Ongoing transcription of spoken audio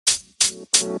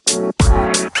Happy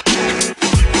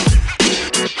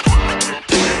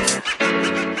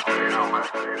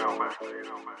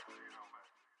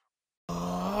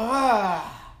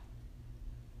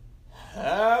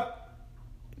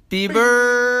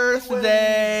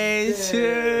birthday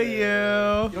to you. You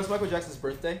know it's Michael Jackson's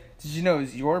birthday? Did you know it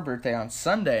was your birthday on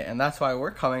Sunday, and that's why we're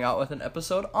coming out with an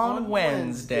episode on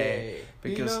Wednesday.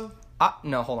 Because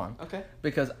no, hold on. Okay.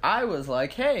 Because I was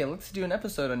like, hey, let's do an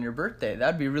episode on your birthday.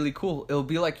 That'd be really cool. It'll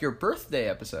be like your birthday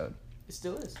episode. It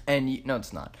still is. And no,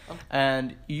 it's not.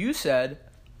 And you said,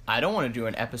 I don't want to do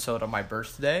an episode on my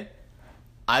birthday.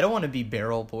 I don't want to be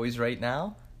Barrel Boys right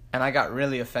now. And I got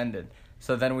really offended.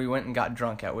 So then we went and got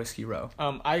drunk at Whiskey Row.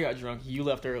 I got drunk. You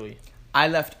left early. I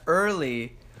left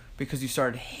early because you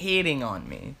started hating on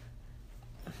me.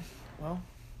 Well,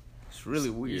 it's really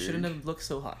weird. You shouldn't have looked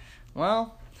so hot.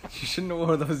 Well, you shouldn't have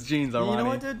worn those jeans, Armani. You know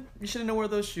what, dude? You shouldn't have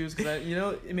worn those shoes because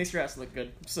it makes your ass look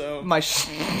good. So my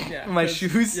shoes. Yeah,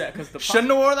 because shouldn't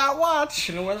have worn that watch.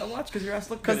 Shouldn't have worn that watch because your ass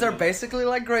look good. Because they're basically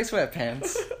like gray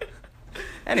sweatpants.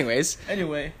 Anyways.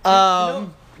 Anyway.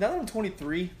 Now that I'm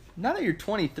 23. Now that you're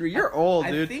 23, you're old,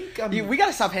 dude. I think we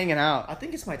gotta stop hanging out. I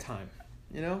think it's my time.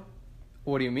 You know?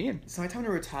 What do you mean? It's my time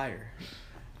to retire.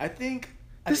 I think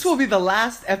this will be the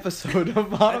last episode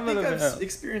of Bottom of the Barrel. I've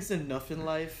experienced enough in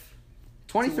life.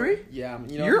 23? Yeah,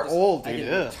 you're old, dude.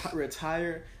 I can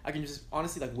retire. I can just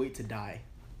honestly wait to die.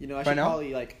 I should right now?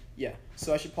 probably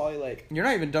So I should probably You're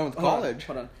not even done with college.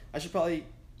 Hold on. I should probably.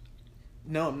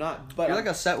 No, I'm not. But you're like a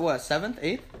 7th,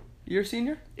 8th year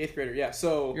senior? 8th grader. Yeah.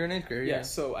 So you're an 8th grader. Yeah.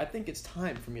 So I think it's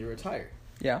time for me to retire.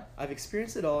 Yeah. I've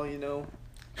experienced it all.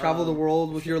 Travel the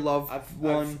world with your loved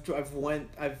one.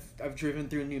 I've driven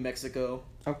through New Mexico.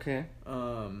 Okay.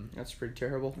 That's pretty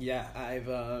terrible. Yeah,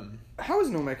 How is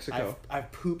New Mexico?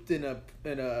 I've pooped in a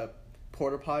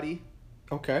porta potty.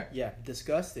 Okay. Yeah,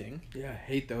 disgusting. Yeah, I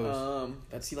hate those.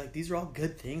 These are all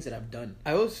good things that I've done.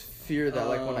 I always fear that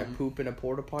when I poop in a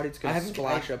porta potty, it's gonna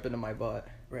splash up into my butt.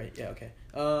 Right. Yeah. Okay.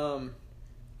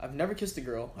 I've never kissed a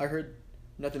girl. I heard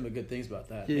nothing but good things about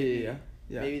that. Yeah.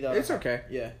 Maybe it's okay.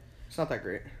 Yeah. It's not that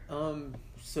great.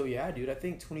 So yeah, dude. I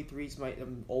think 23 is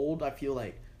I'm old. I feel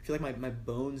like my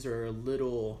bones are a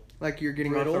little like you're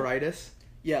getting brittle. arthritis.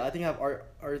 Yeah, I think I have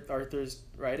arthritis.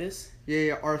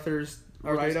 Yeah. Arthur's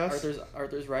right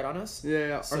on us.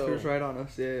 Yeah. So, Arthur's right on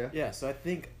us. Yeah. Yeah. So I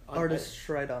think artist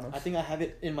right on us. I think I have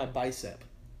it in my bicep.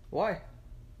 Why?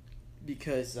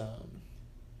 Because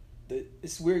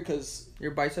it's weird because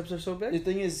your biceps are so big. The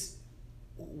thing is,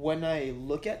 when I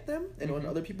look at them and when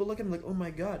other people look at them, like, oh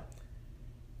my god,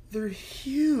 they're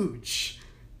huge.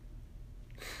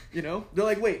 They're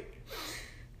like, wait,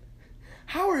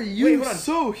 how are you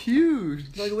so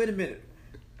huge? They're like, wait a minute,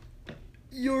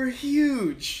 you're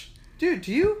huge, dude.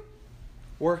 Do you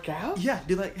work out? Yeah,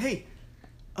 dude. Like, hey,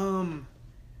 do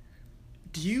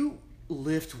you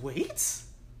lift weights?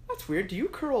 That's weird. Do you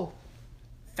curl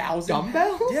 1,000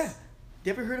 dumbbells? Pounds? Yeah.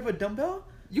 You ever heard of a dumbbell?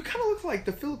 You kind of look like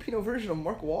the Filipino version of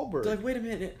Mark Wahlberg. They're like, wait a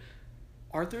minute,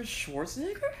 Arthur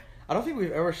Schwarzenegger? I don't think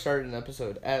we've ever started an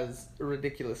episode as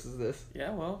ridiculous as this.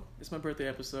 Yeah, well, it's my birthday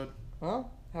episode. Well,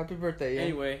 happy birthday, yeah.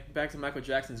 Anyway, back to Michael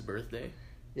Jackson's birthday.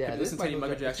 Yeah, listen to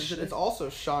Michael Jackson today? It's also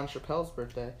Sean Chappelle's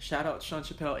birthday. Shout out Sean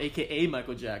Chappelle, a.k.a.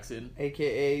 Michael Jackson.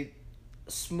 A.k.a.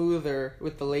 smoother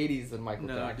with the ladies than Michael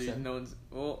Jackson. Dude, no one's...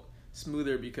 Well,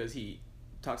 smoother because he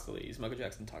talks to ladies. Michael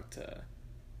Jackson talked to...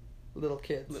 Little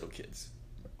kids.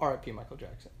 R.I.P. Michael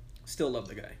Jackson. Still love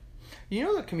the guy. You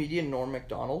know the comedian Norm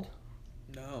Macdonald?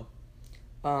 No.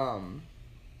 that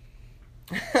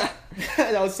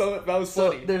was funny.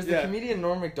 So there's the comedian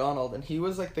Norm Macdonald, and he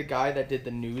was like the guy that did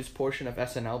the news portion of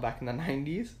SNL back in the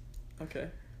 90s. Okay.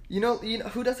 You know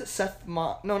who does it?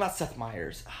 No, not Seth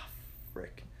Meyers. Ah,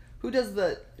 frick. Who does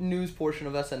the news portion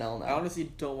of SNL now? I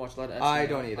honestly don't watch a lot of SNL. I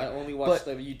don't either. I only watch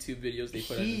the YouTube videos they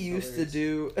put out. He used to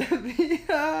do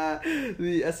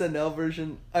the SNL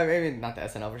version. I mean, not the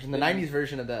SNL version. The 90s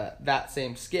version of that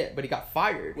same skit, but he got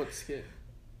fired. What skit?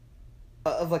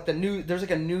 Of like the news. There's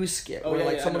like a news skit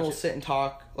where someone will sit and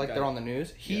talk like they're on the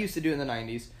news. He used to do it in the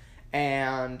 90s.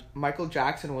 And Michael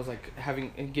Jackson was like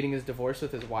getting his divorce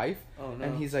with his wife. Oh no.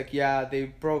 And he's like, yeah, they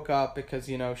broke up because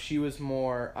she was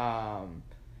more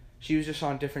she was just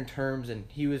on different terms, and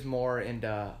he was more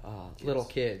into little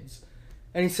kids.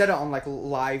 And he said it on like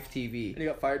live TV. And he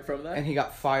got fired from that? And he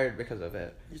got fired because of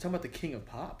it. You're talking about the king of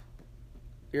pop.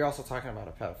 You're also talking about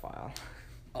a pedophile.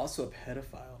 Also a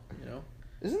pedophile,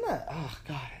 Isn't that... Oh,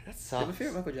 God, that sucks. Do you have a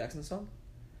favorite Michael Jackson song?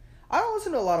 I don't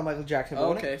listen to a lot of Michael Jackson, but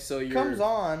when it comes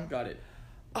on... Got it.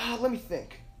 Let me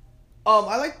think.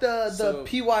 I like the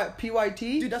PYT.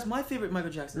 Dude, that's my favorite Michael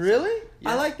Jackson song. Really?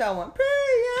 Yeah. I like that one.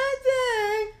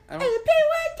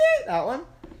 That one?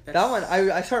 That one,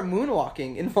 I start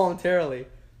moonwalking involuntarily.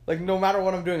 Like, no matter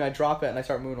what I'm doing, I drop it and I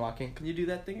start moonwalking. Can you do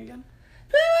that thing again?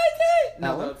 That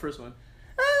No, one? the first one.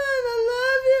 I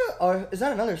love you. Or is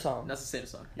that another song? That's the same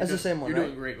song. That's the same one, You're right?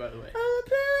 doing great, by the way.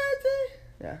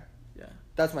 Yeah. Yeah.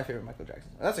 That's my favorite Michael Jackson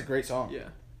song. That's a great song. Yeah.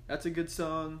 That's a good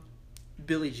song.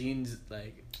 Billie Jean's,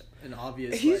 like, an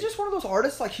obvious... He's like, just one of those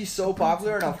artists, like, he's so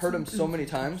popular and I've heard him so many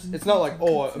times. It's not like,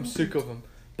 oh, I'm sick of him.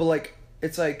 But, like,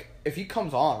 it's like, if he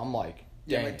comes on, I'm like,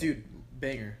 yeah, dang. like, dude,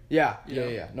 banger. Yeah, You yeah, know?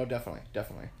 yeah. No, definitely. You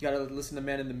gotta listen to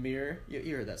Man in the Mirror.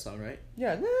 You heard that song, right?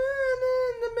 Yeah. Na, na,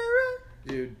 in the mirror.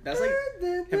 Dude, that's like...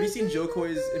 Have you seen Joe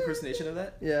Coy's impersonation of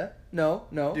that? Yeah. No.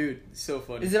 Dude, so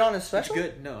funny. Is it on his special?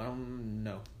 It's good. No,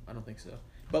 I don't think so.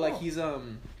 But, like, he's,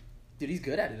 Dude, he's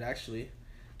good at it, actually.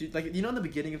 Dude, like, you know in the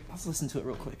beginning of... Let's listen to it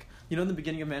real quick. You know in the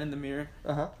beginning of Man in the Mirror?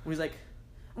 Uh-huh. Where he's like,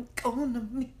 I'm gonna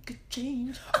make a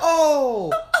change.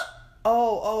 Oh!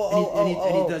 And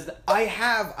he does that. I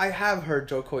have heard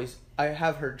Joe Coy's And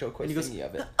he goes, thingy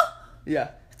of it. Yeah.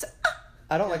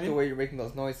 I don't like the way you're making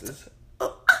those noises.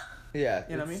 Yeah.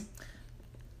 You know what I mean?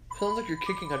 Sounds like you're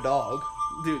kicking a dog.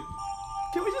 Dude,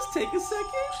 can we just take a second?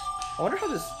 I wonder how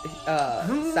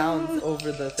this sounds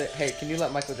over the thing. Hey, can you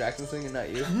let Michael Jackson sing and not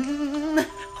you?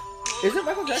 Is it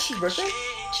Michael Jackson's birthday?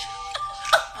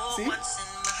 See?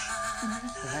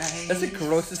 That's the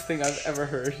grossest thing I've ever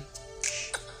heard.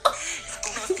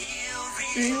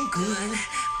 Feel good.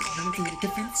 Gonna do the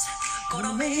difference.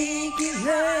 Gonna make it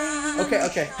right.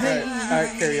 Okay.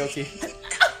 Alright, karaoke.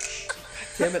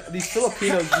 Damn it, these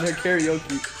Filipinos and their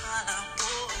karaoke.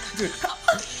 Dude.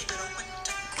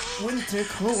 Winter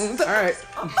cold. Alright.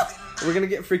 We're gonna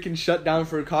get freaking shut down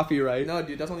for copyright. No,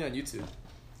 dude, that's only on YouTube.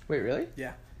 Wait, really?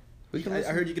 Yeah. We can I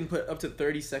listen? heard you can put up to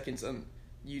 30 seconds on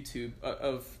YouTube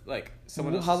of like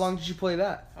someone else. How long did you play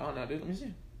that? I don't know, dude. Let me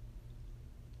see.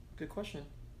 Good question.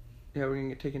 Yeah, we're gonna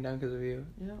get taken down because of you.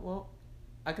 Yeah, well,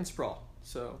 I can sprawl,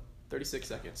 so 36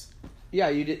 seconds. Yeah,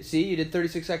 you did. See, you did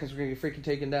 36 seconds. We're gonna get freaking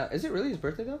taken down. Is it really his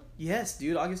birthday though? Yes,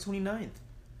 dude, August 29th.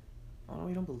 Oh,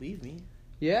 you don't believe me.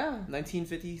 Yeah.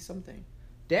 1950 something.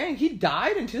 Dang, he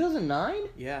died in 2009.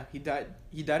 Yeah, he died.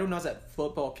 He died when I was at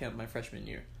football camp my freshman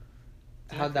year.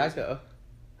 How'd that go?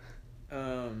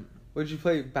 What did you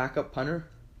play? Backup punter?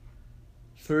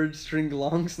 Third string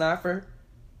long snapper?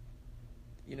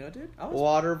 You know, dude, I was.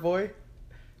 Water boy?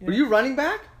 Yeah. Were you running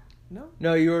back? No,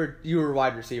 No, you were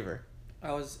wide receiver.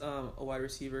 I was a wide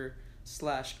receiver /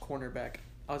 cornerback.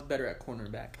 I was better at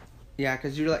cornerback. Yeah,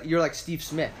 because you're like Steve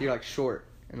Smith. You're like short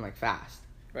and like fast.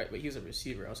 Right, but he was a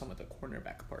receiver. I was talking about the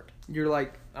cornerback part. You're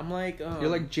like You're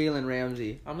like Jalen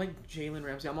Ramsey. I'm like Jalen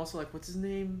Ramsey. I'm also like, what's his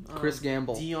name? Chris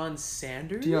Gamble. Deion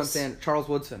Sanders. Charles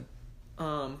Woodson.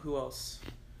 Who else?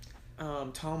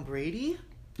 Tom Brady.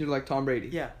 You're like Tom Brady.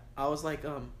 Yeah, I was like,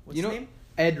 what's you know his name?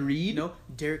 Ed Reed. No,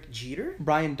 Derek Jeter.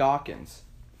 Brian Dawkins.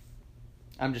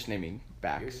 I'm just naming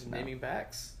backs. You're just now. naming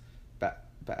backs.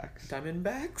 Backs.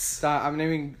 Diamondbacks. I'm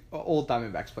naming old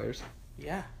Diamondbacks players.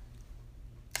 Yeah.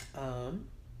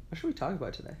 What should we talk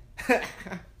about today?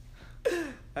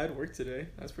 I had work today.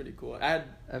 That's pretty cool. I had.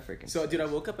 Freaking. So, dude, I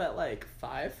woke up at like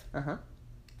 5:15.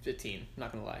 15.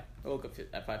 Not gonna lie, I woke up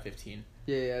at 5:15.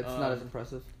 Yeah, it's not as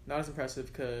impressive. Not as impressive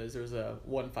because there was a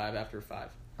 1-5 after 5.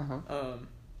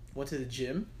 Went to the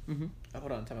gym. Mm-hmm.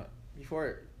 Hold on, time out.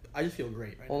 Before I just feel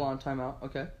great right Hold now. on, time out.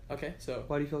 Okay. Okay, so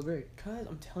Why do you feel great? cause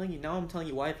I'm telling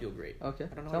you why I feel great. Okay.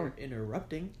 I don't know Tell why me. you're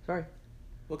interrupting. Sorry.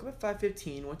 Woke up at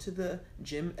 5:15. Went to the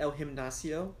gym, El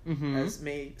Gimnasio, Mm-hmm. as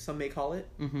some may call it.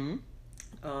 Mm-hmm.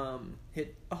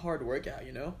 Hit a hard workout,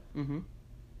 you know. Mm-hmm.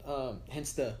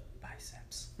 Hence the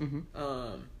biceps.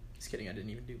 Mm-hmm. Just kidding. I didn't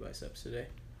even do biceps today.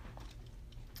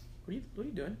 What are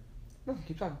you doing? No,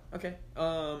 keep talking. Okay.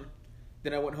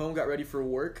 Then I went home, got ready for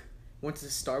work. Went to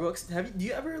Starbucks. Do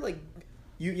you ever like,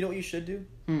 you know what you should do?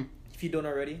 If you don't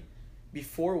already,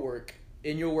 before work,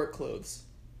 in your work clothes,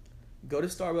 go to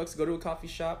Starbucks, go to a coffee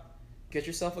shop, get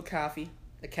yourself a coffee.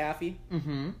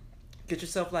 Mm-hmm. Get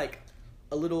yourself like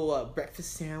a little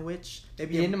breakfast sandwich.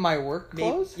 Maybe In my work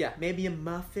clothes? maybe a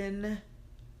muffin.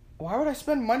 Why would I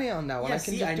spend money on that when I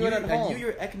can just do it at home? I knew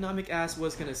your economic ass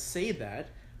was gonna say that,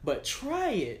 but try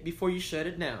it before you shut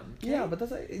it down. Okay? Yeah, but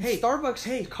that's like Hey,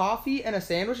 Starbucks coffee and a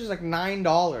sandwich is like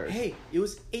 $9. Hey, it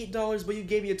was $8, but you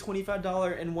gave me a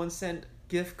 $25.01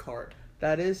 gift card.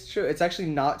 That is true. It's actually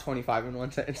not 25 and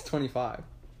 1 cent. It's 25.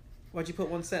 Why'd you put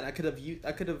 1 cent? I could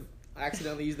have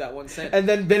accidentally used that 1 cent And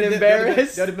then been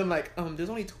embarrassed. They'd have been like, there's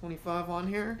only 25 on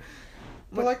here.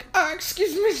 They're like,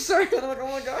 excuse me, sir. And I'm like, oh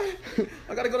my god,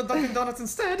 I gotta go to Dunkin' Donuts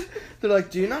instead. They're like,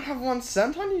 do you not have 1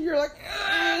 cent on you? You're like,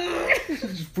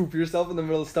 just poop yourself in the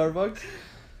middle of Starbucks.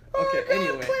 Okay, God,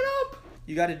 anyway. clean up.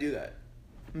 You gotta do that.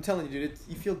 I'm telling you, dude,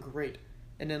 you feel great.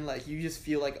 And then, like, you just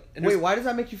feel like... And Wait, why does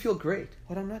that make you feel great?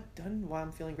 But I'm not done why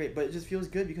I'm feeling great. But it just feels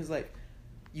good because, like,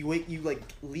 you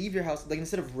leave your house, like,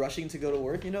 instead of rushing to go to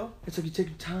work, you know? It's like you take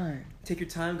your time. Take your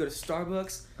time, go to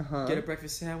Starbucks, get a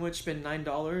breakfast sandwich, spend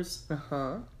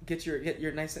 $9. Get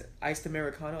your nice iced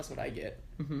Americano. That's what I get.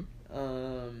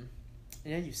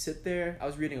 Yeah, you sit there. I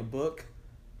was reading a book.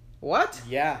 What?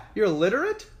 Yeah. You're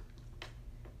illiterate?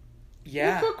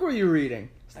 Yeah. What book were you reading?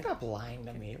 Stop lying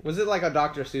to me. Was it like a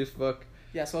Dr. Seuss book?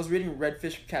 Yeah, so I was reading Red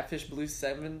Fish, Catfish, Blue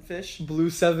Seven Fish. Blue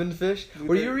Seven Fish? Blue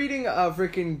Were Third. you reading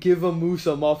freaking Give a Moose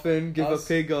a Muffin, Give a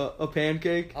Pig a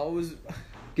Pancake, I was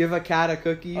Give a Cat a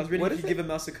Cookie? reading What If is You it? Give a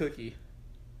Mouse a Cookie.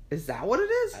 Is that what it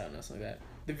is? I don't know, something like that.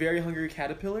 The Very Hungry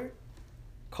Caterpillar?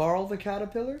 Carl the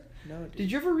Caterpillar? No, dude.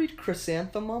 Did you ever read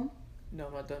Chrysanthemum? No,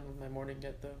 I'm not done with my morning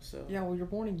yet, though, so... Yeah, well, your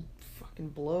morning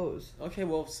fucking blows. Okay,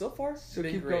 well, so far, So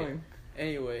been keep great. going.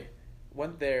 Anyway,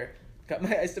 went there, got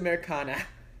my iced Americana.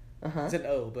 It's an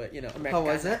O, but, you know, Americana.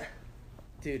 How was it?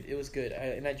 Dude, it was good.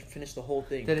 I finished the whole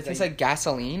thing. Did it taste like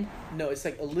gasoline? No, it's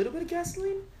like a little bit of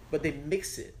gasoline, but they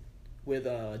mix it with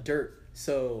dirt.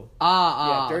 So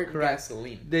dirt and correct.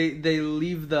 gasoline. They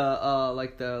leave the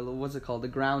like the what's it called, the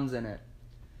grounds in it.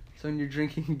 So when you're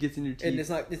drinking, it gets in your teeth. And it's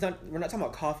not. We're not talking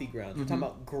about coffee grounds. We're talking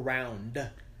about ground,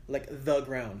 like the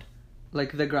ground.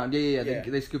 Like the ground. Yeah. Yeah.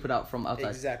 They scoop it out from outside.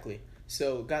 Exactly.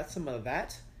 So got some of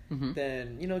that. Mm-hmm.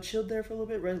 Then chilled there for a little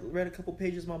bit. Read a couple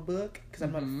pages of my book because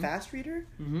I'm not a fast reader.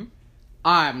 Mm-hmm.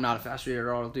 I'm not a fast reader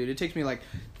at all, dude. It takes me like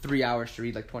 3 hours to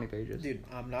read like 20 pages. Dude,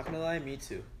 I'm not gonna lie. Me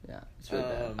too. Yeah, it's really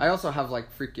bad. I also have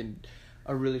like freaking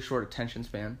a really short attention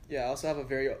span. Yeah, I also have a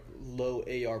very low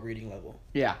AR reading level.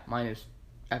 Yeah, mine is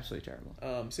absolutely terrible.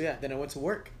 So yeah, then I went to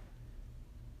work.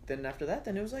 Then after that,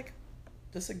 then it was like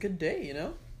just a good day, you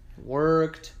know.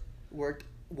 Worked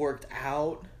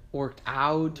out. Worked.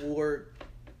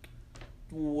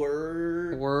 Do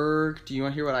you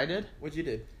want to hear what I did? What you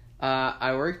did?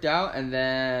 I worked out, and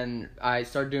then I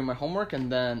started doing my homework, and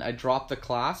then I dropped the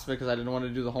class because I didn't want to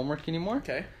do the homework anymore.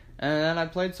 Okay. And then I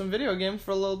played some video games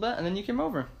for a little bit, and then you came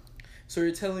over. So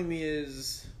you're telling me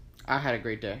is I had a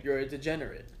great day. you're a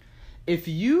degenerate. If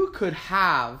you could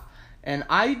have an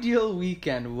ideal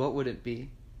weekend, what would it be?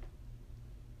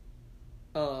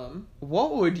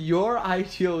 What would your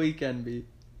ideal weekend be?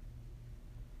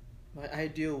 My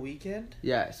ideal weekend?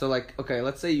 Yeah, so like, okay,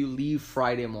 let's say you leave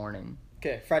Friday morning.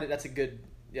 Okay, Friday, that's a good...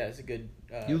 Yeah, it's a good...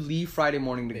 You leave Friday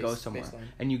morning to go somewhere, baseline.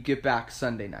 and you get back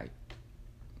Sunday night.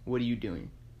 What are you doing?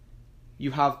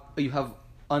 You have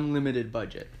unlimited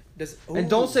budget. And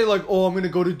don't say like, oh, I'm going to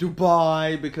go to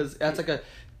Dubai, because that's like a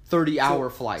 30-hour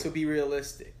flight. So be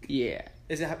realistic. Yeah.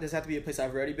 Does it have to be a place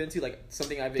I've already been to? Like,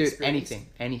 something I've Dude, experienced?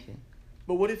 anything.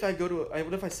 But what if I go to...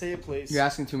 what if I say a place... You're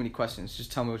asking too many questions.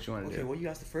 Just tell me what you want to do. Okay, well, you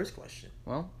asked the first question.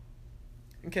 Well?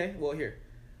 Okay, well, here.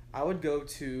 I would go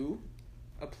to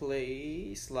a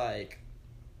place like...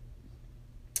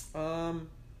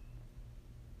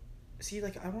 See,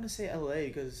 like, I want to say LA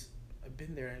because I've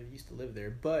been there and I used to live there.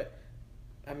 But,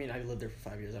 I mean, I lived there for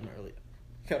 5 years. I'm not really...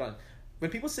 Hold on. When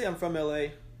people say I'm from LA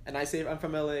and I say I'm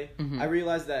from LA, I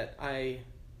realize that I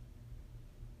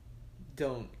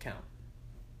don't count.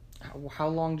 How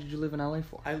long did you live in LA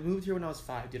for? I moved here when I was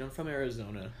 5, dude. I'm from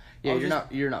Arizona. Yeah,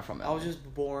 you're not from LA. I was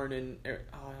just born in...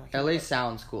 LA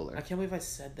sounds cooler. I can't believe I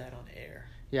said that on air.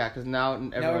 Yeah, because now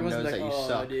everyone knows like, that you oh,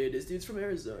 suck. Dude, this dude's from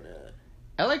Arizona.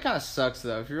 LA kind of sucks,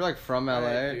 though. If you're, like, from LA...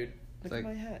 Right, dude. Look like, at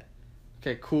my hat.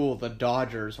 Okay, cool. The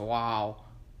Dodgers. Wow.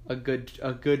 A good All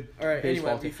right,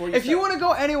 baseball anyway, team. before you If you want to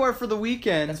go anywhere for the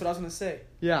weekend... That's what I was going to say.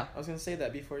 Yeah. I was going to say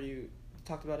that before you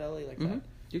talked about LA like that.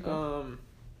 You go.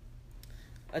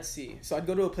 Let's see. So I'd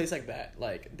go to a place like that.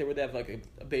 Like, they would have, like,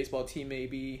 a baseball team,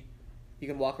 maybe. You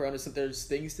can walk around. There's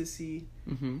things to see.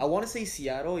 I want to say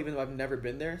Seattle, even though I've never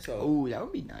been there. So. Oh, that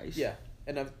would be nice. Yeah.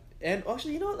 And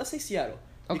actually, you know what? Let's say Seattle.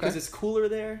 Okay. Because it's cooler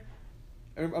there.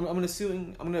 I'm gonna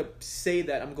say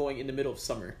that I'm going in the middle of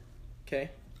summer.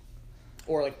 Okay?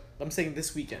 Or, like, I'm saying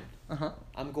this weekend.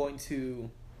 I'm going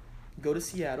to go to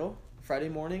Seattle Friday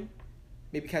morning.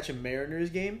 Maybe catch a Mariners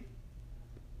game.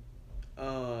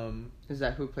 Is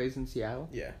that who plays in Seattle?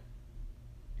 Yeah.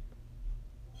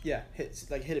 Yeah,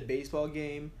 hit a baseball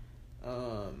game.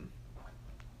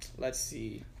 Let's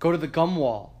see. Go to the gum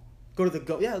wall.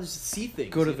 Just see things.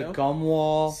 Go to the gum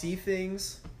wall. See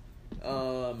things.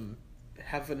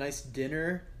 Have a nice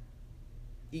dinner.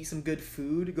 Eat some good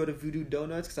food. Go to Voodoo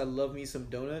Donuts because I love me some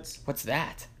donuts. What's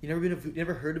that? You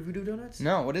never heard of Voodoo Donuts?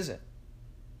 No, what is it?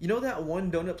 You know that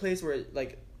one donut place where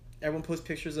like everyone posts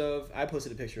pictures of? I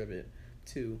posted a picture of it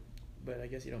too, but I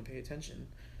guess you don't pay attention.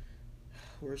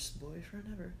 Worst boyfriend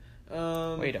ever.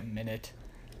 Wait a minute.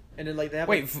 And then like they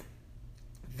have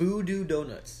Voodoo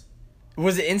Donuts.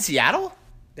 Was it in Seattle?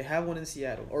 They have one in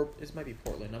Seattle, or it might be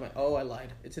Portland. I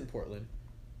lied. It's in Portland.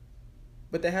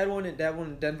 But they had one in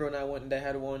Denver when I went, and they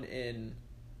had one in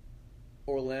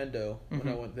Orlando when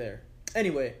I went there.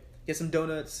 Anyway, get some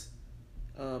donuts.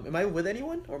 Am I with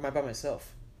anyone, or am I by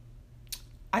myself?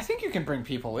 I think you can bring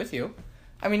people with you.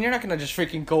 I mean, you're not gonna just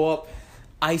freaking go up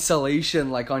isolation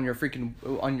like on your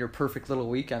perfect little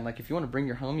weekend. Like if you want to bring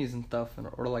your homies and stuff,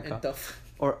 or like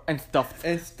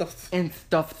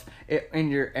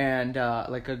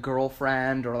like a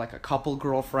girlfriend or like a couple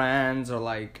girlfriends or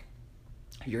like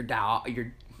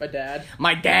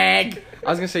my dad. I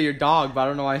was gonna say your dog, but I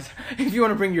don't know why. If you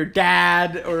want to bring your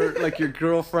dad or like your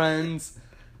girlfriends,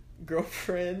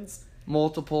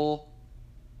 multiple.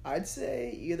 I'd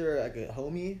say either like a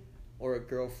homie or a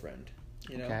girlfriend.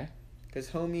 You know, okay. Because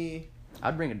homie,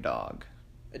 I'd bring a dog.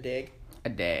 A dag.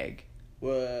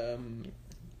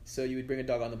 So you would bring a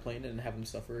dog on the plane and have him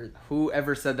suffer.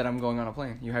 Whoever said that I'm going on a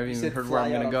plane? You haven't even heard where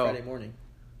I'm gonna go. Friday morning.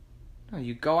 No,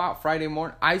 you go out Friday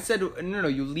morning. I said no.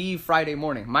 You leave Friday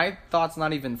morning. My thought's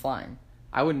not even flying.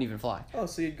 I wouldn't even fly. Oh,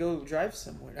 so you'd go drive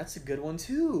somewhere. That's a good one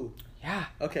too. Yeah.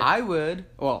 Okay. I would.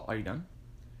 Well, are you done?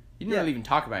 You didn't really even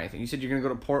talk about anything. You said you're gonna go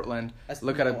to Portland,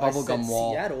 look at a bubblegum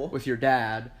wall Seattle. with your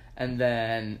dad, and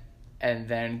then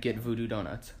get Voodoo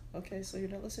Donuts. Okay, so you're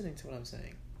not listening to what I'm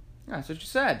saying. Yeah, that's what you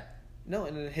said. No,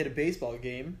 and then hit a baseball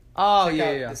game. Oh, check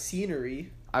out yeah. the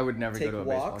scenery. I would never go to a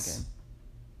walks. baseball game.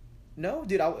 No,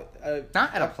 dude,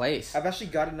 not at a place. I've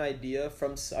actually got an idea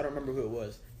from, I don't remember who it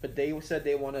was, but they said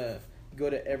they want to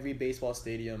go to every baseball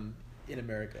stadium in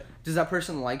America. Does that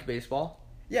person like baseball?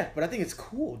 Yeah, but I think it's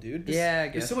cool, dude. I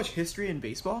guess. There's so much history in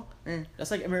baseball.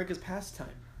 That's like America's pastime.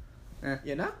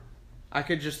 You know? I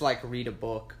could just like read a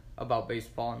book about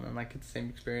baseball and then like it's the same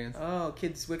experience. Oh,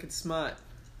 kid's wicked smart.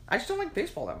 I just don't like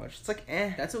baseball that much. It's like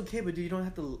That's okay, but dude, you don't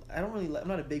have to. I'm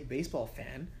not a big baseball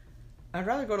fan. I'd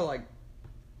rather go to like.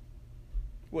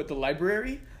 What, the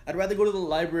library? I'd rather go to the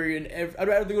library I'd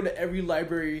rather go to every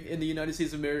library in the United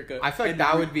States of America. I feel like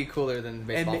that would be cooler than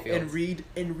baseball fields.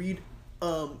 And read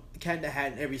Cat in the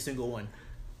Hat in every single one.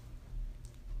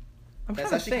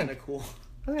 That's actually kind of cool.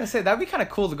 I was gonna say that'd be kind of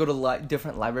cool to go to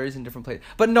different libraries in different places,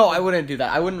 but no, I wouldn't do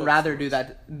that. I wouldn't rather do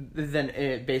that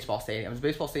than baseball stadiums.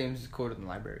 Baseball stadiums is cooler than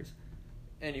libraries.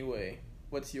 Anyway,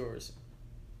 what's yours?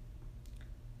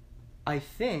 I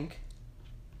think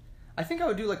I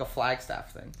would do like a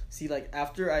Flagstaff thing. See, like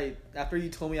after you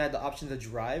told me I had the option to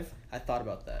drive, I thought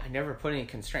about that. I never put any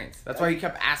constraints. That's why you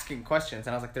kept asking questions,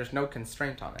 and I was like, "There's no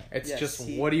constraint on it. It's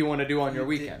what do you want to do on your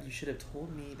weekend?" You should have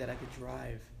told me that I could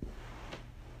drive.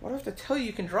 Why do I have to tell you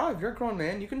you can drive? You're a grown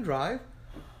man. You can drive.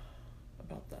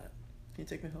 About that. Can you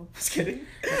take me home? Just kidding.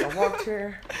 Like a walk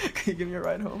chair. Can you give me a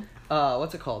ride home?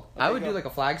 What's it called? I would do like a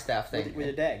Flagstaff thing. With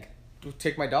a dag.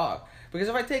 Take my dog. Because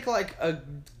if I take like a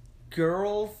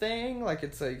girl thing, like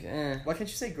it's like Why can't you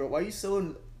say girl? Why are you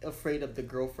so afraid of the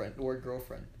word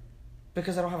girlfriend?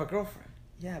 Because I don't have a girlfriend.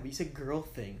 Yeah, but you said girl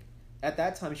thing. At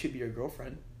that time, it should be your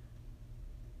girlfriend.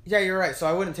 Yeah, you're right. So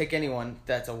I wouldn't take anyone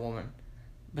that's a woman,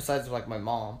 besides like my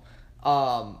mom.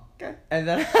 Okay. And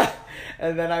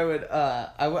then I would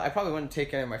I probably wouldn't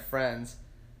take any of my friends.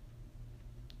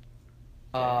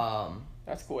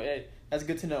 That's cool. Hey, that's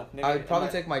good to know. Maybe I'd probably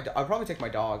take my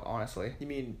dog, honestly. You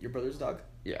mean your brother's dog?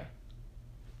 Yeah.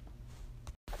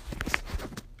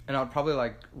 And I would probably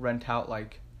like rent out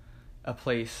like a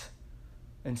place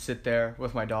and sit there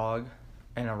with my dog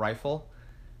and a rifle.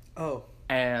 Oh.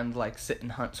 And like sit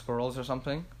and hunt squirrels or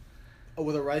something. Oh,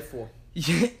 with a rifle.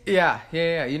 Yeah.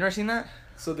 You never seen that?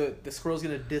 So the squirrel's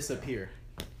gonna disappear.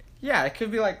 Yeah, it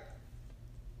could be like,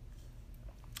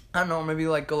 I don't know, maybe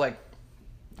like I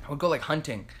would go like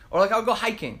hunting or like I would go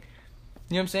hiking.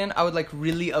 You know what I'm saying? I would like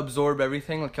really absorb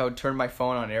everything. Like I would turn my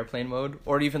phone on airplane mode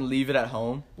or even leave it at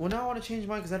home. Well, now I want to change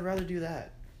mine because I'd rather do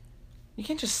that. You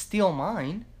can't just steal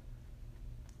mine.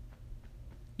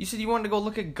 You said you wanted to go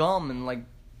look at gum and like.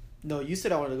 No, you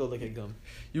said I wanted to go look at gum.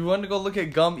 You wanted to go look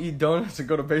at gum, eat donuts, and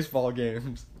go to baseball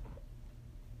games.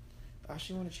 I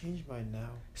actually want to change mine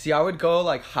now. See, I would go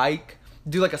like hike,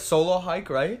 do like a solo hike,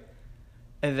 right?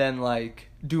 And then like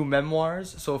do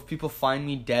memoirs. So if people find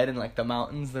me dead in like the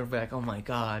mountains, they'll be like, "Oh my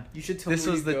god, you should tell me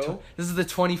where you go." This is the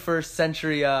 21st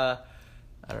century. I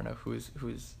don't know who's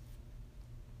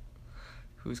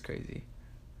crazy,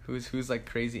 who's like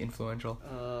crazy influential.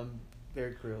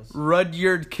 Bear Grylls.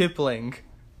 Rudyard Kipling.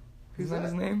 Who's Isn't that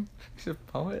his name? He's a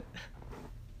poet.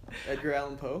 Edgar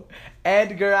Allan Poe.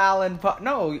 Edgar Allan Poe.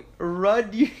 No,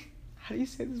 Rudyard. How do you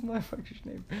say this motherfucker's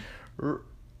name?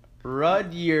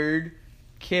 Rudyard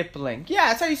Kipling. Yeah,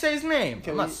 that's how you say his name.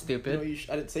 Okay, I'm well, not stupid.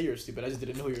 I didn't say you were stupid. I just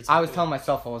didn't know you were stupid. I was telling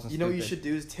myself I wasn't You stupid. know what you should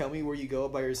do is tell me where you go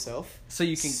by yourself. So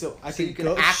you can, you can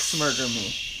go axe murder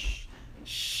me.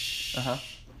 Shh.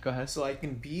 Go ahead. So I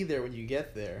can be there when you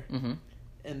get there. Mm-hmm.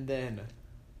 And then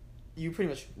you pretty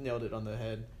much nailed it on the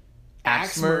head.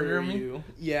 Axe murder me? you.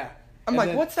 Yeah. I'm And like,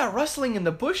 then what's that rustling in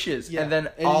the bushes? Yeah. And then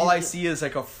And all you- I see is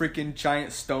like a freaking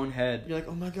giant stone head. You're like,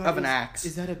 oh my god. Of an axe.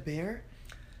 Is that a bear?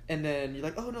 And then you're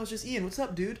like, oh no, it's just Ian. What's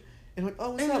up, dude? And I'm like,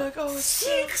 oh, what's And up? you're like, oh,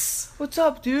 Six. What's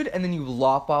up, dude? And then you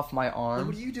lop off my Like, arm.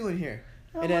 what are you doing here?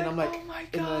 I'm And then like, I'm like, oh my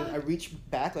and then God. I reach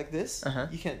back like this. Uh-huh.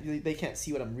 They can't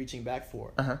see what I'm reaching back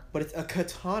for. Uh-huh. But it's a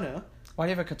katana. Why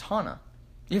do you have a katana?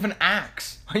 You have an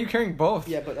axe. Why are you carrying both?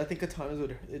 Yeah, but I think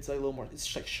katanas it's like a little more.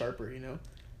 It's like sharper, you know.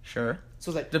 Sure.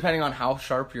 So it's like Depending on how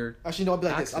sharp your... actually no, I'll be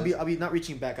like this. Axes. I'll be not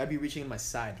reaching back. I'll be reaching in my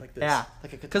side like this. Yeah.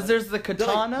 Like a katana. Because there's the They're like-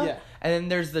 katana, yeah. and then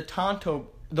there's the tanto,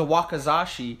 the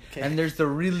wakizashi, Okay. and there's the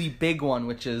really big one,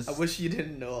 which is... I wish you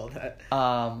didn't know all that.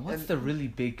 what's And- the really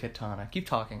big katana? Keep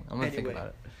talking. I'm gonna think Anyway. about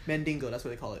it. Mandingo, that's what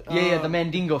they call it. Yeah, the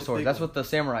Mandingo the sword. big That's one. what the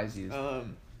samurais use.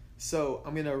 So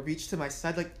I'm gonna reach to my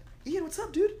side like, Ian, what's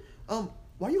up, dude?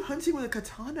 Why are you hunting with a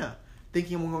katana?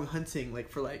 Thinking I'm going hunting like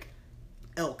for like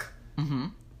elk. Mm-hmm.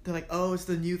 They're like, oh, it's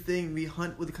the new thing. We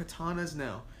hunt with katanas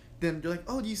now. Then they're like,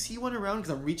 oh, do you see one around?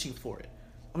 Because I'm reaching for it.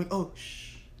 I'm like, oh,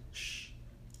 shh.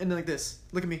 And then like this.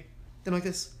 Look at me. Then like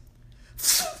this.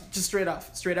 Just straight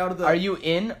out of the... Are you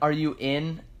in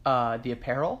the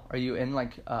apparel? Are you in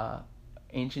like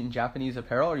ancient Japanese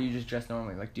apparel, or are you just dressed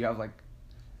normally? Like, do you have like...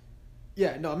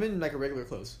 Yeah, no, I'm in like a regular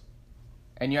clothes.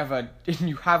 And you have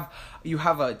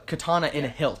a katana in a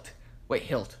hilt. Wait,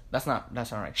 hilt. That's not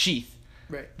right. Sheath.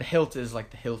 Right. The hilt is like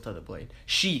the hilt of the blade.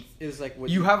 Sheath. Is like what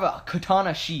You have a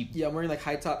katana sheath. Yeah, I'm wearing like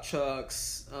high top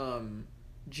chucks,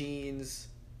 jeans,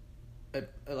 a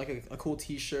cool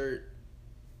t-shirt.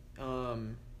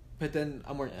 But then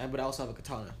but I also have a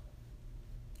katana.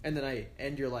 And then I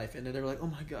end your life, and then they were like, "Oh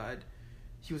my god,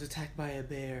 he was attacked by a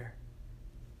bear."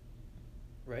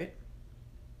 Right?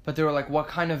 But they were like, what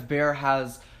kind of bear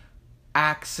has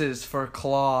axes for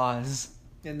claws?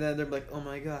 And then they're like, "Oh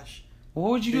my gosh,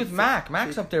 What would you do Big with fa- Mac? Mac's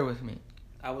big- up there with me.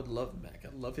 I would love Mac. I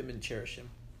love him and cherish him."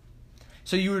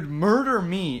 So you would murder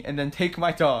me and then take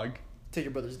my dog. Take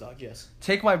your brother's dog, yes.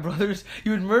 Take my brother's...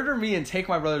 You would murder me and take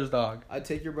my brother's dog. I'd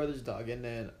take your brother's dog, and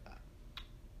then,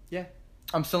 yeah.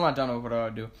 I'm still not done with what I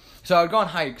would do. So I would go on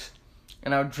hikes,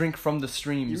 and I would drink from the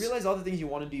streams. You realize all the things you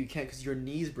want to do, you can't because your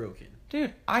knee's broken.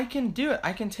 Dude, I can do it.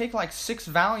 I can take like 6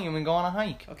 Valium and go on a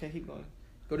hike. Okay, keep going.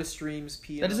 Go to streams,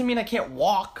 pee. That doesn't mean I can't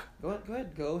walk. Go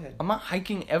ahead. Go ahead. I'm not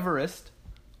hiking Everest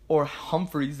or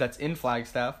Humphreys, that's in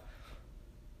Flagstaff.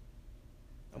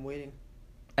 I'm waiting.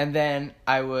 And then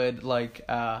I would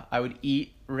I would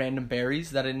eat random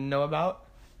berries that I didn't know about.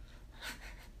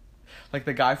 Like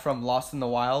the guy from Lost in the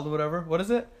Wild, whatever. What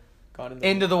is it? Gone in the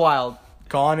Into the Wild.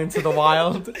 Gone into the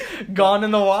Wild. Gone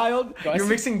in the Wild. I You're said-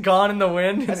 mixing Gone in the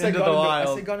Wind and I said Into gone the in Wild.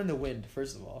 I said gone in the wind,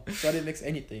 first of all. So I didn't mix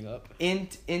anything up.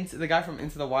 Into the guy from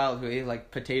Into the Wild who ate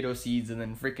like potato seeds and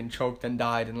then freaking choked and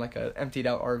died in like a emptied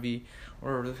out RV,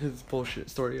 or his bullshit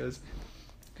story is.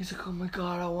 He's like, oh my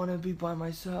god, I want to be by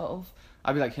myself.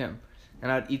 I'd be like him,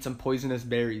 and I'd eat some poisonous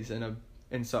berries, and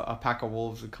so a pack of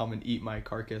wolves would come and eat my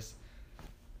carcass.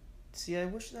 See, I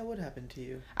wish that would happen to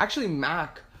you. Actually,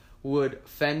 Mac would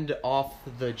fend off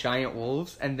the giant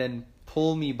wolves and then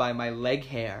pull me by my leg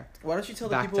hair. Why don't you tell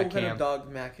the Back people to what kind of camp.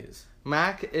 dog Mac is?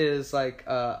 Mac is like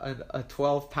a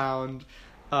 12-pound,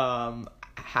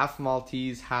 half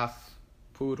Maltese, half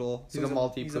poodle. So He's a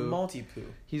Maltese He's poo. a Maltipoo.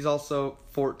 He's also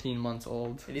 14 months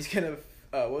old. And he's gonna,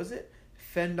 what was it?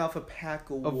 Fend off a pack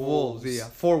of Of wolves, yeah.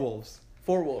 4 wolves.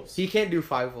 4 wolves. He can't do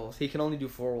 5 wolves. He can only do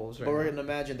 4 wolves right But we're now. gonna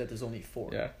imagine that there's only 4.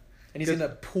 Yeah. And he's Good.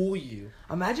 gonna pull you.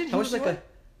 Imagine he How was much like is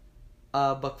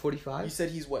a buck You 45. said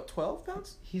he's what, 12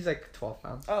 pounds? He's like 12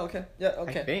 pounds. Oh, okay. Yeah,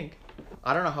 okay. I think.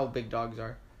 I don't know how big dogs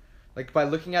are. Like, by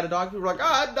looking at a dog, people are like,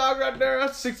 that dog right there,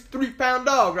 that's a 63-pound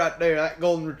dog right there, that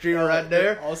golden retriever right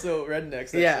there. Also,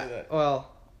 rednecks that Yeah, say that. well,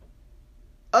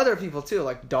 other people too,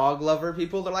 like dog lover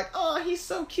people, they're like, oh, he's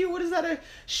so cute, what is that, a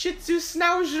Shih Tzu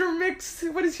Schnauzer mix?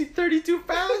 What is he, 32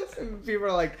 pounds? And people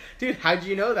are like, dude, how'd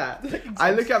you know that?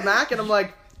 I look at Mac and I'm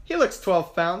like, he looks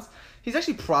 12 pounds. He's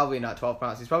actually probably not 12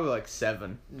 pounds, he's probably like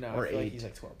 7 No, or I feel 8. like he's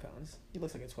like 12 pounds. He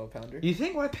looks like a 12-pounder. You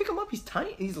think? When I pick him up, he's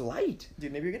tiny, he's light.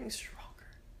 Dude, maybe you're getting stronger.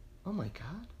 Oh my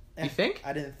god. You think?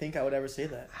 I didn't think I would ever say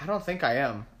that. I don't think I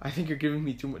am. I think you're giving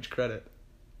me too much credit.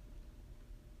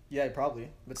 Yeah, probably.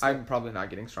 But still, I'm probably not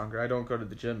getting stronger. I don't go to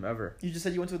the gym ever. you just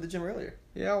said you went to the gym earlier.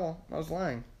 Yeah, well, I was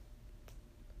lying.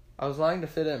 I was lying to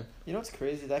fit in. You know what's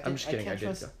crazy? I'm just kidding, I I can't did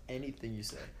trust go. anything you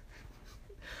say.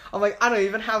 I'm like, I don't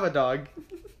even have a dog.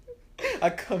 I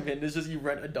come in, it's just you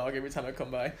rent a dog every time I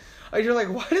come by. And you're like,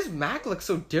 why does Mac look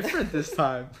so different this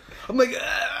time? I'm like,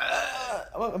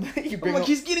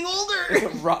 he's getting older. It's a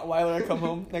Rottweiler. I come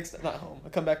home not home. I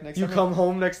come back next You time. come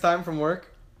home next time from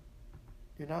work?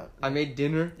 You're not. I made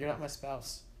dinner. You're not my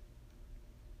spouse.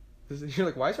 You're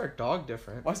like, why is our dog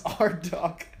different? Why's our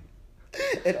dog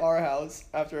at our house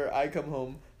after I come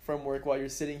home from work while you're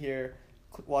sitting here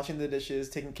washing the dishes,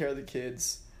 taking care of the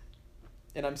kids,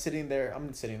 and I'm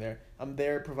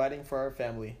there providing for our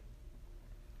family.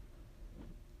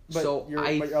 But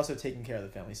you're also taking care of the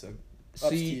family, so ups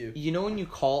to you. You know when you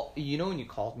called me? You know when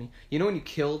you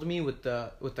killed me with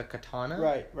the katana?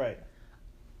 Right.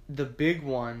 The big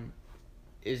one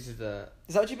is the...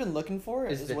 Is that what you've been looking for?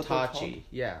 Is the Tachi,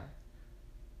 yeah.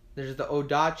 There's the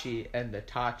Odachi and the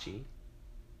Tachi.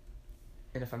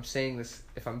 And if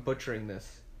I'm butchering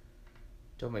this,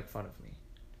 don't make fun of me.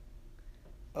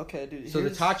 Okay, dude. So the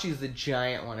Tachi is the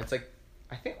giant one. It's like,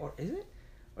 I think, or is it?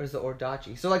 Or is the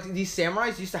Odachi? So like these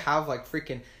samurais used to have like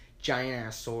freaking giant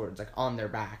ass swords like on their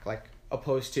back, like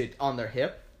opposed to on their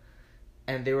hip.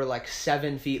 And they were like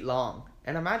 7 feet long.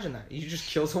 And imagine that. You just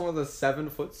kill someone with a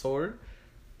 7-foot sword?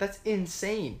 That's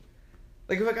insane.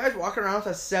 Like, if a guy's walking around with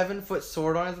a 7-foot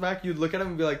sword on his back, you'd look at him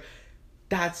and be like,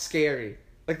 that's scary.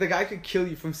 Like, the guy could kill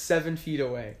you from 7 feet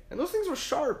away. And those things were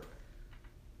sharp.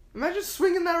 Imagine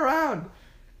swinging that around.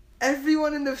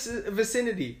 Everyone in the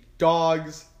vicinity,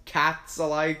 dogs, cats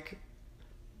alike,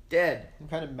 dead. I'm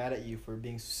kind of mad at you for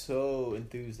being so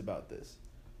enthused about this.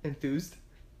 Enthused?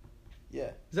 Yeah.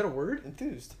 Is that a word?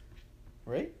 Enthused.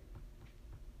 Right?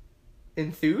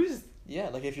 Enthused? Yeah,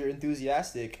 like if you're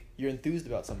enthusiastic, you're enthused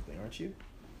about something, aren't you?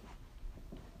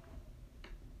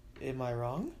 Am I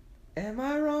wrong? Am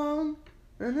I wrong?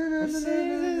 For real.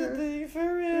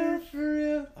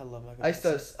 I love my God.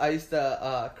 I used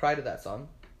to cry to that song.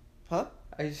 Huh?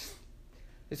 I used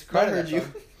to cry to heard that you.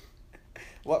 song.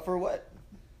 What for what?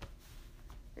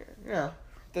 Yeah.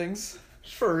 Things.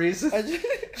 Just for a reason.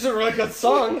 It's a really good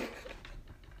song.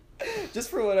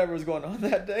 Just for whatever was going on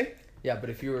that day. Yeah,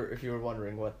 but if you were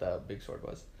wondering what the big sword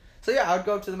was. So yeah, I would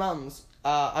go up to the mountains.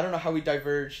 I don't know how we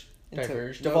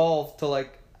devolved to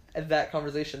like that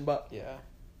conversation, but yeah.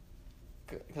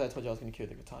 Because I told you I was going to carry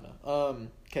the katana.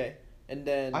 Okay. And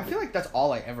then... I feel like that's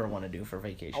all I ever want to do for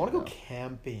vacation. I want to go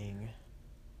camping.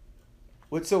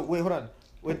 Wait, hold on.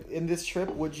 In this trip,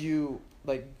 would you,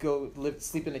 like,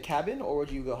 sleep in a cabin, or would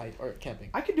you go camping?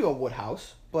 I could do a wood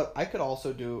house, but I could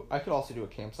also do a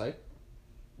campsite.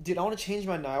 Dude, I want to change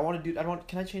mine now.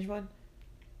 Can I change mine?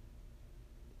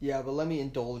 Yeah, but let me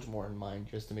indulge more in mine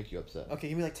just to make you upset. Okay,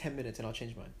 give me like 10 minutes and I'll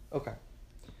change mine. Okay.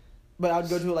 But I'd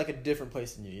go to like a different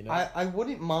place than you know? I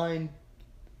wouldn't mind,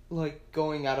 like,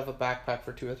 going out of a backpack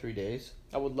for 2 or 3 days.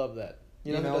 I would love that.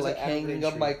 You know, like hanging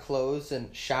up my clothes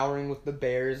and showering with the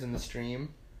bears in the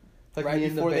stream. Like right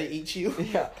before they eat you?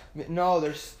 Yeah. No,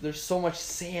 there's so much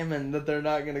salmon that they're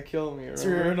not going to kill me. So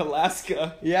you're in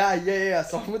Alaska. Yeah.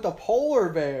 So I'm with the polar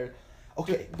bear.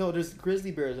 Okay. No, there's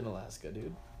grizzly bears in Alaska,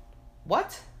 dude.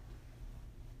 What?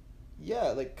 Yeah,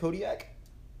 like Kodiak,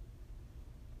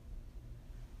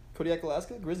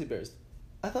 Alaska, grizzly bears.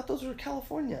 I thought those were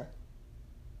California.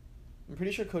 I'm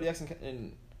pretty sure Kodiak's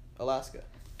in Alaska.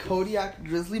 Kodiak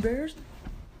grizzly bears?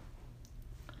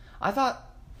 I thought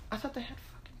they had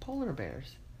fucking polar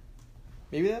bears.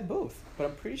 Maybe they have both, but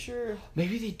I'm pretty sure...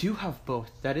 Maybe they do have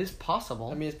both. That is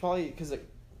possible. I mean, it's probably because like,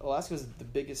 Alaska's the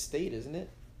biggest state, isn't it?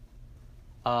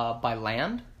 By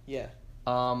land? Yeah.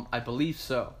 I believe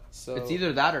so. So it's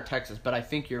either that or Texas, but I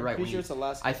think you're right. I'm pretty sure it's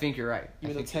Alaska. I think you're right.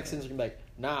 Even though Texans are gonna be like,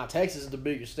 nah, Texas is the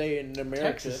biggest state in America.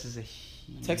 Texas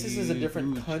is a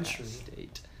different country.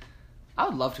 State. I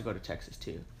would love to go to Texas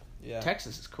too. Yeah.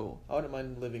 Texas is cool. I wouldn't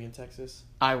mind living in Texas.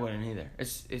 I wouldn't either.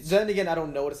 It's. Then again, I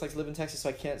don't know what it's like to live in Texas, so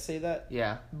I can't say that.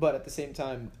 Yeah. But at the same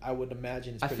time, I would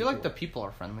imagine it's I feel like cool. the people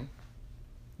are friendly.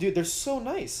 Dude, they're so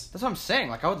nice. That's what I'm saying.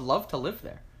 Like, I would love to live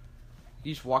there.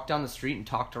 You just walk down the street and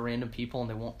talk to random people and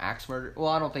they won't axe murder. Well,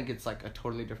 I don't think it's like a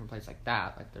totally different place like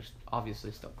that. Like, there's obviously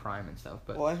still crime and stuff,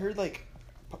 but... Well, I heard like,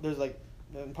 there's like,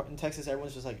 in Texas,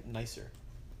 everyone's just like nicer.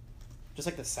 Just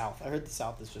like the South. I heard the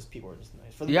South is just, people are just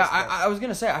nice. For the yeah, most part. I was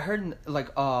gonna say, I heard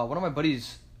like, one of my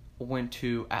buddies went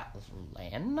to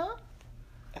Atlanta?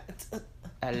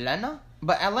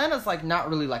 But Atlanta's like not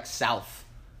really like South.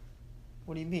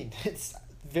 What do you mean? It's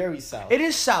very South. It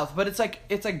is South, but it's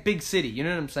like big city. You know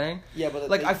what I'm saying? Yeah, but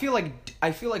like I feel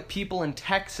like people in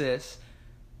Texas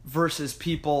versus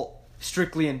people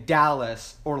strictly in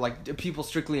Dallas or like people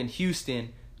strictly in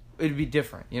Houston, it'd be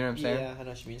different. You know what I'm saying? Yeah, I know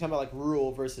what you mean. You're talking about like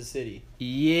rural versus city.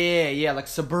 Yeah, like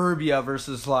suburbia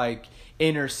versus like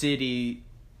inner city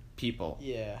people.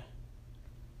 Yeah.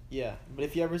 Yeah, but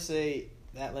if you ever say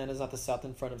Atlanta's not the South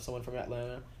in front of someone from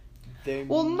Atlanta, they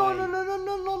Well, might...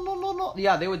 no.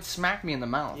 Yeah, they would smack me in the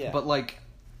mouth. Yeah. But, like,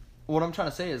 what I'm trying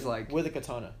to say is, like... With a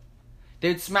katana.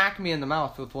 They'd smack me in the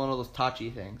mouth with one of those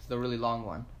tachi things, the really long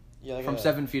one. Yeah, like from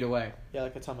 7 feet away. Yeah,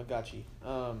 like a Tamagotchi.